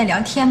先生在聊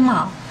天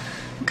吗？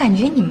我感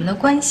觉你们的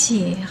关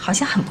系好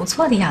像很不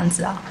错的样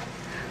子啊。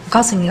我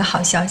告诉你个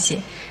好消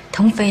息，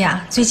腾飞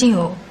啊最近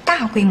有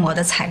大规模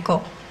的采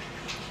购，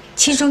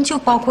其中就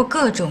包括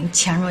各种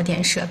强弱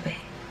电设备，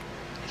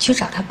去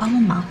找他帮个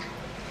忙。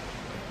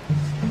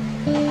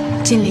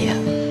经理，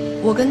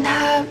我跟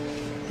他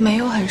没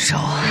有很熟。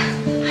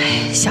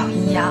哎，小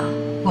一呀，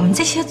我们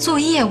这些做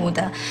业务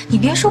的，你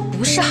别说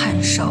不是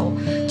很熟，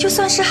就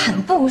算是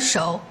很不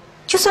熟，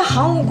就算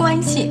毫无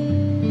关系，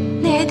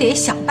那也得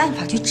想办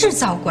法去制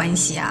造关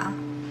系啊！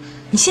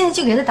你现在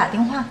就给他打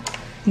电话，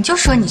你就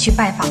说你去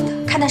拜访他，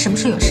看他什么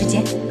时候有时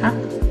间啊？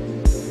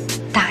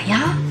打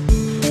呀，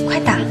快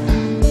打！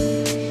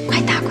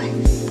快！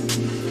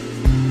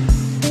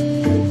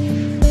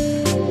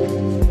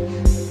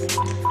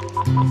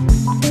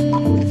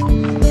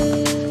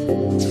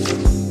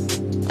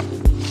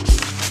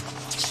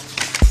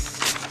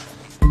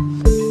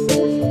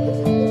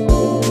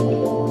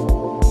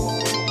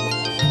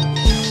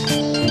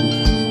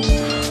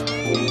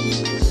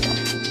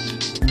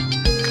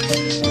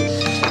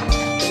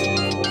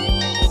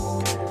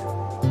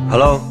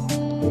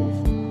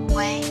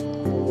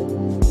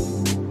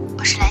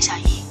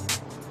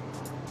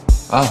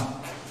啊。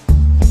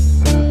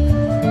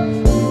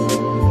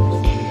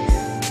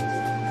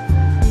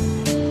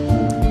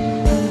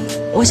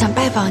我想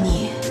拜访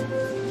你，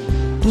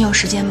你有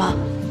时间吗？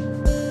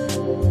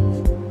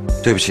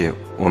对不起，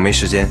我没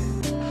时间。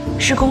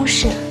是公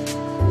事，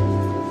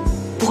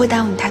不会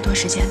耽误你太多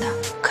时间的，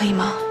可以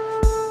吗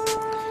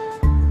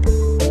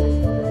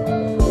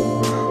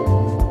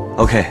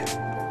 ？OK，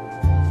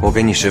 我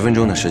给你10分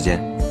钟的时间。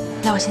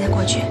那我现在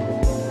过去。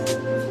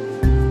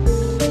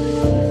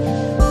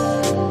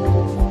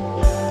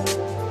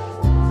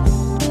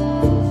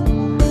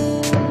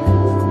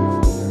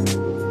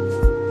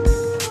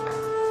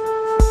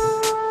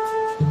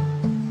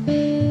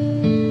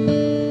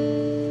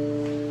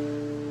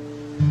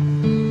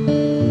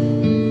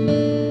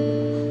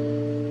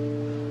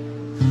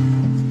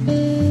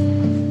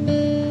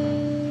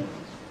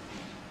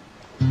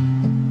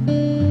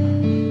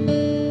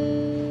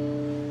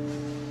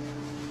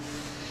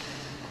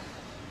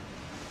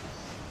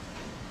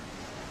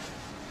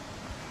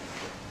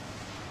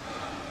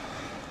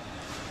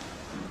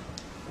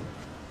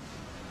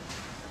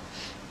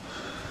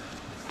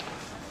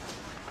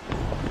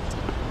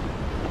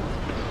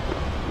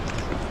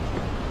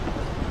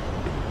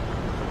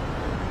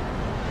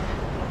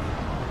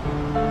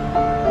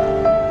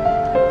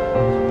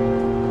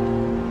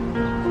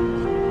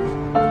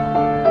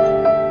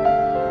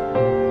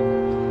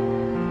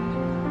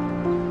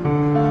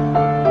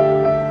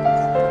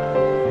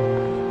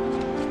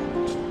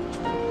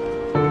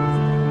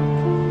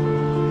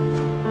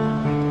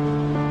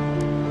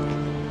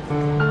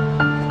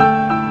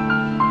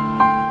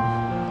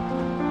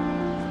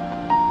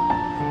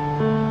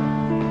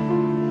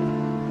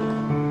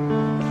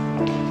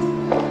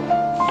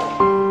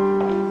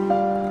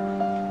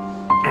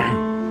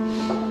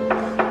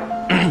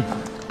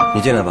你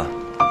进来吧。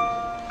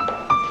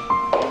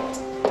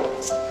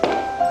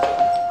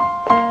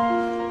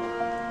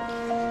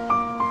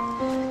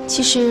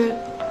其实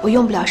我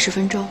用不了10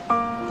分钟，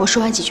我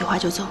说完几句话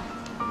就走。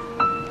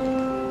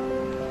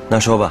那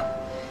说吧。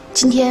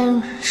今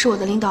天是我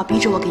的领导逼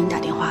着我给你打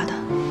电话的，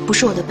不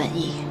是我的本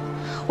意，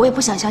我也不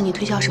想向你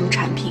推销什么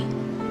产品。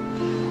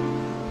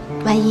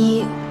万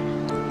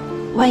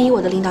一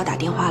我的领导打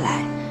电话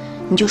来，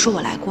你就说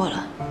我来过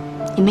了，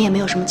你们也没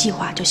有什么计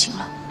划就行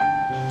了。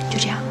就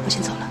这样，我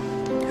先走了。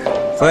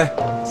喂，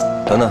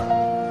等等。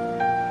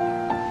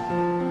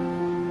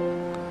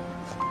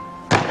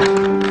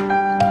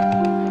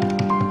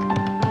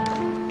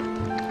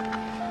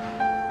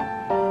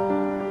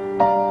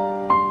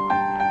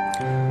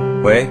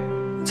喂，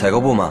采购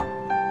部吗？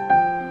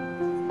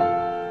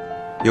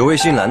有位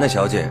姓蓝的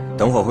小姐，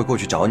等会儿会过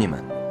去找你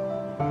们。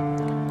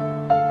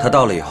她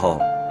到了以后，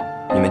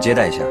你们接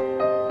待一下。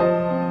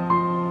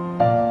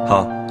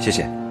好，谢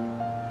谢。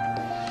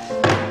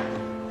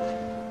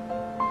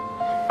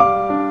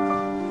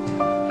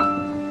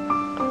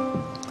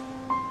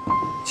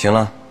行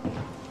了，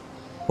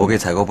我给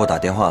采购部打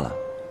电话了，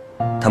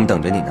他们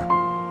等着你呢。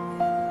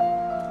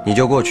你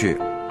就过去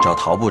找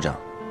陶部长。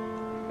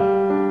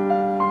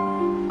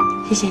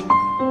谢谢。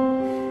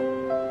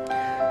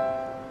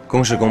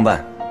公事公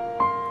办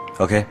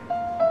 ，OK。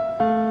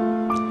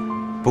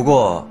不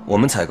过我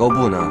们采购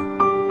部呢，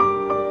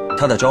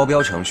它的招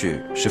标程序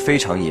是非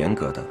常严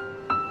格的，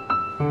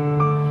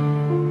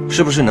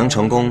是不是能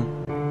成功，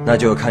那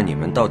就要看你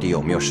们到底有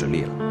没有实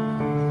力了。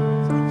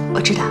我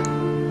知道，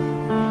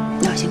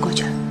那我先过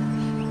去了。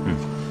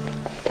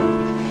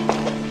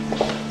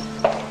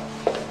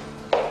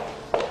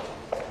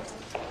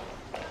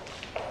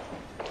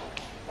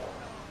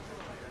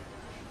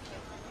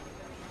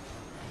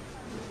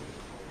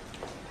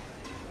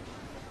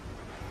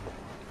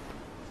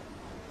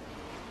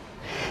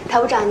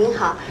陶部长您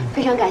好，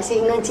非常感谢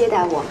您能接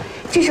待我。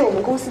这是我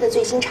们公司的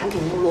最新产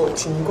品目录，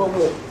请您过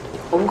目。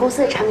我们公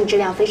司的产品质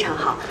量非常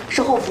好，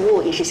售后服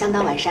务也是相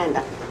当完善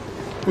的。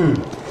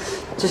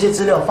这些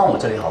资料放我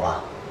这里好吧？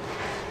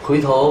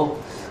回头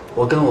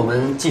我跟我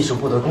们技术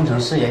部的工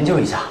程师研究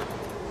一下。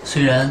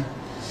虽然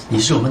你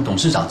是我们董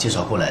事长介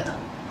绍过来的，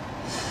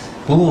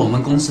不过我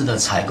们公司的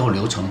采购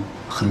流程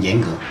很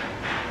严格，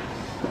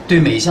对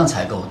每一项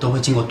采购都会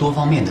经过多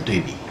方面的对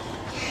比。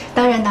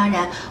当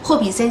然，货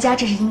比三家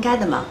这是应该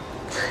的嘛。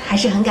还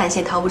是很感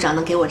谢陶部长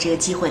能给我这个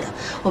机会的，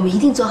我们一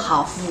定做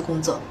好服务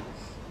工作。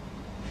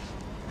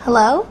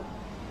Hello，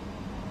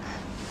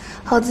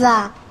 猴子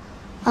啊，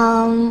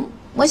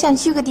我想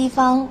去个地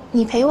方，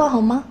你陪我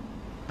好吗？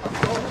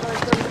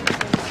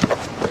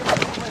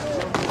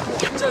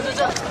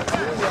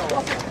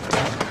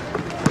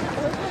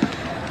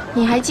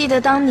你还记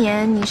得当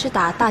年你是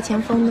打大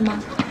前锋的吗？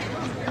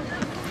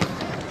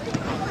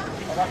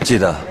记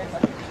得，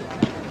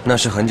那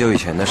是很久以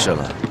前的事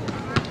了。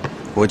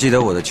我记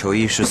得我的球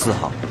衣14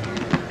号。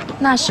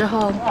那时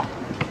候，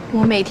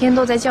我每天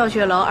都在教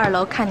学楼2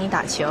楼看你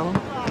打球。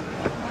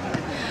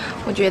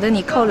我觉得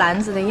你扣篮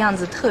子的样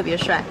子特别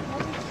帅。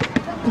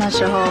那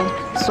时候，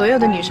所有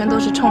的女生都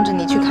是冲着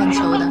你去看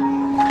球的。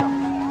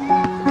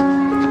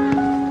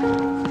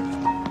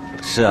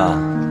是啊，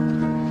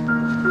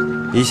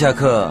一下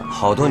课，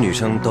好多女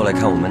生都来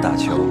看我们打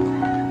球。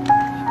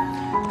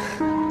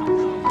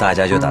大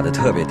家就打得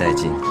特别带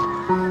劲，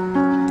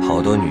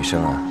好多女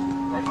生啊。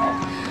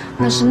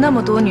那是那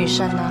么多女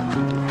生呢。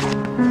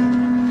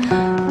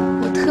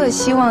我特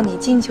希望你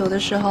进球的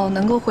时候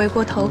能够回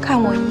过头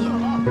看我一眼。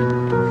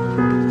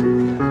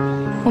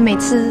我每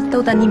次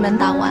都等你们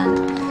打完，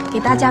给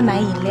大家买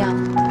饮料，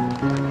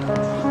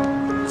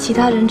其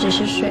他人只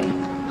是水，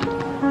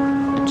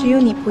只有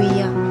你不一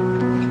样。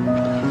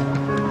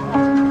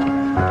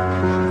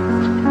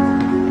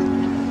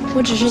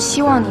我只是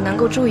希望你能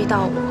够注意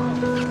到我。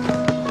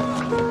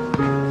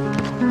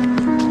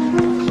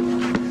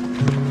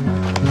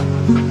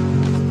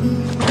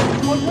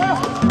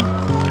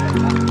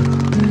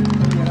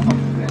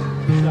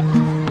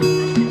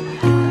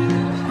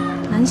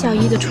南小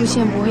一的出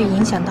现不会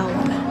影响到我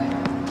们，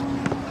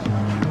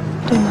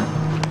对吗？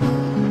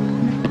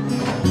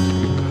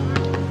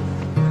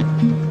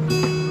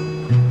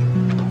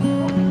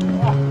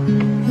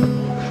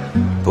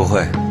不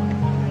会，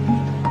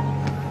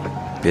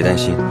别担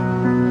心。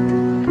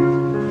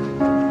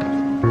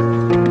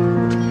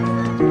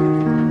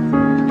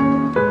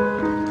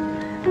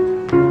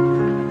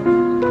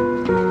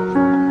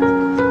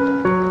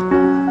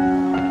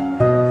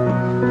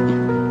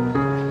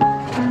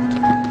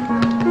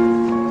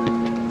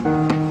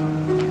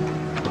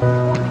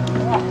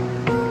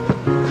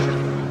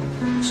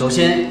首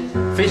先，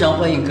非常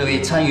欢迎各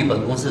位参与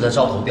本公司的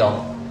招投标。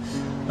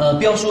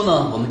标书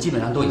呢，我们基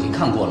本上都已经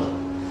看过了。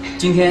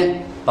今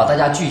天把大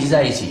家聚集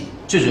在一起，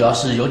最主要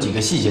是有几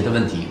个细节的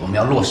问题，我们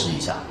要落实一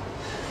下。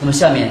那么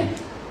下面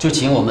就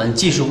请我们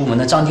技术部门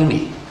的张经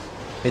理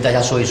为大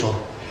家说一说。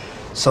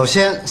首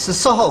先是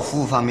售后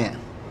服务方面，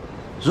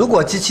如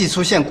果机器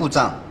出现故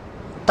障，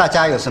大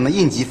家有什么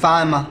应急方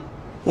案吗？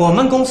我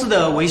们公司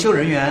的维修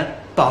人员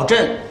保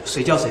证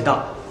随叫随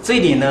到，这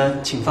一点呢，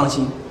请放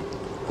心。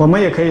我们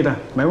也可以的，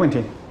没问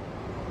题。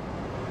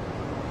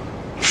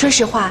说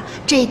实话，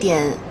这一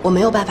点我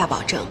没有办法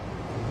保证。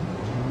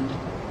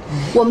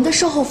我们的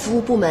售后服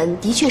务部门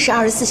的确是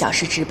24小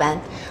时值班，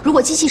如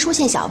果机器出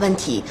现小问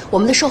题，我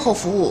们的售后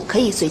服务可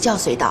以随叫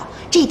随到，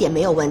这一点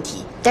没有问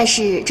题。但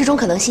是这种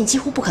可能性几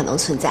乎不可能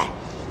存在，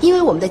因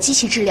为我们的机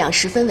器质量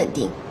十分稳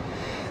定。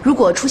如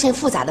果出现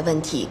复杂的问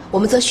题，我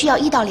们则需要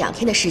1到2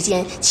天的时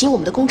间，请我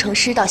们的工程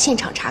师到现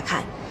场查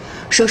看。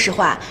说实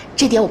话，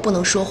这点我不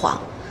能说谎。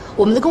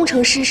我们的工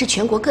程师是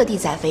全国各地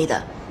在飞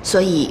的，所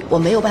以我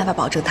没有办法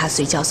保证他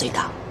随叫随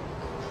到。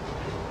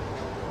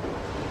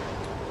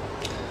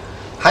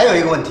还有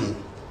一个问题，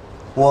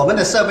我们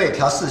的设备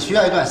调试需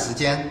要一段时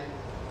间，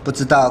不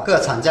知道各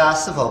厂家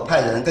是否派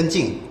人跟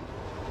进，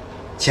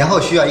前后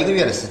需要1个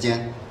月的时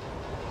间。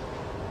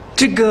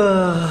这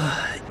个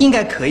应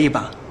该可以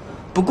吧？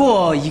不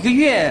过1个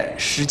月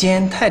时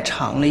间太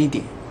长了一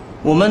点，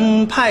我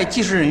们派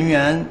技术人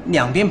员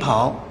两边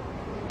跑，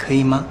可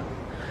以吗？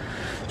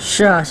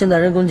是啊，现在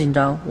人工紧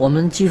张，我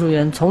们技术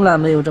员从来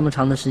没有这么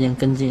长的时间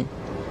跟进。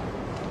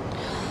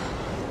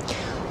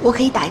我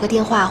可以打一个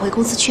电话回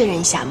公司确认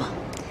一下吗？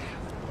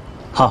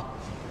好。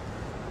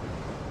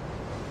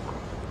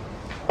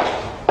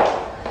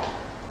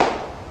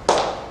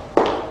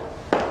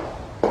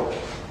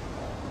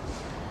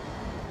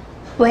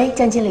喂，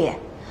江经理，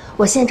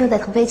我现在正在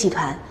腾飞集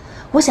团，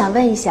我想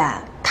问一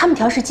下，他们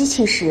调试机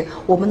器时，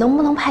我们能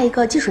不能派一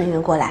个技术人员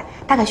过来？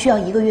大概需要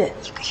1个月。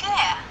1个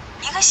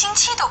月？1个星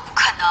期都不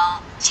可能。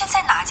现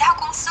在哪家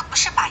公司不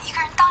是把1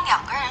个人当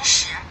2个人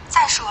使？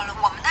再说了，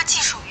我们的技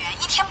术员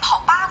一天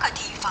跑8个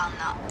地方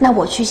呢。那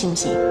我去行不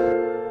行？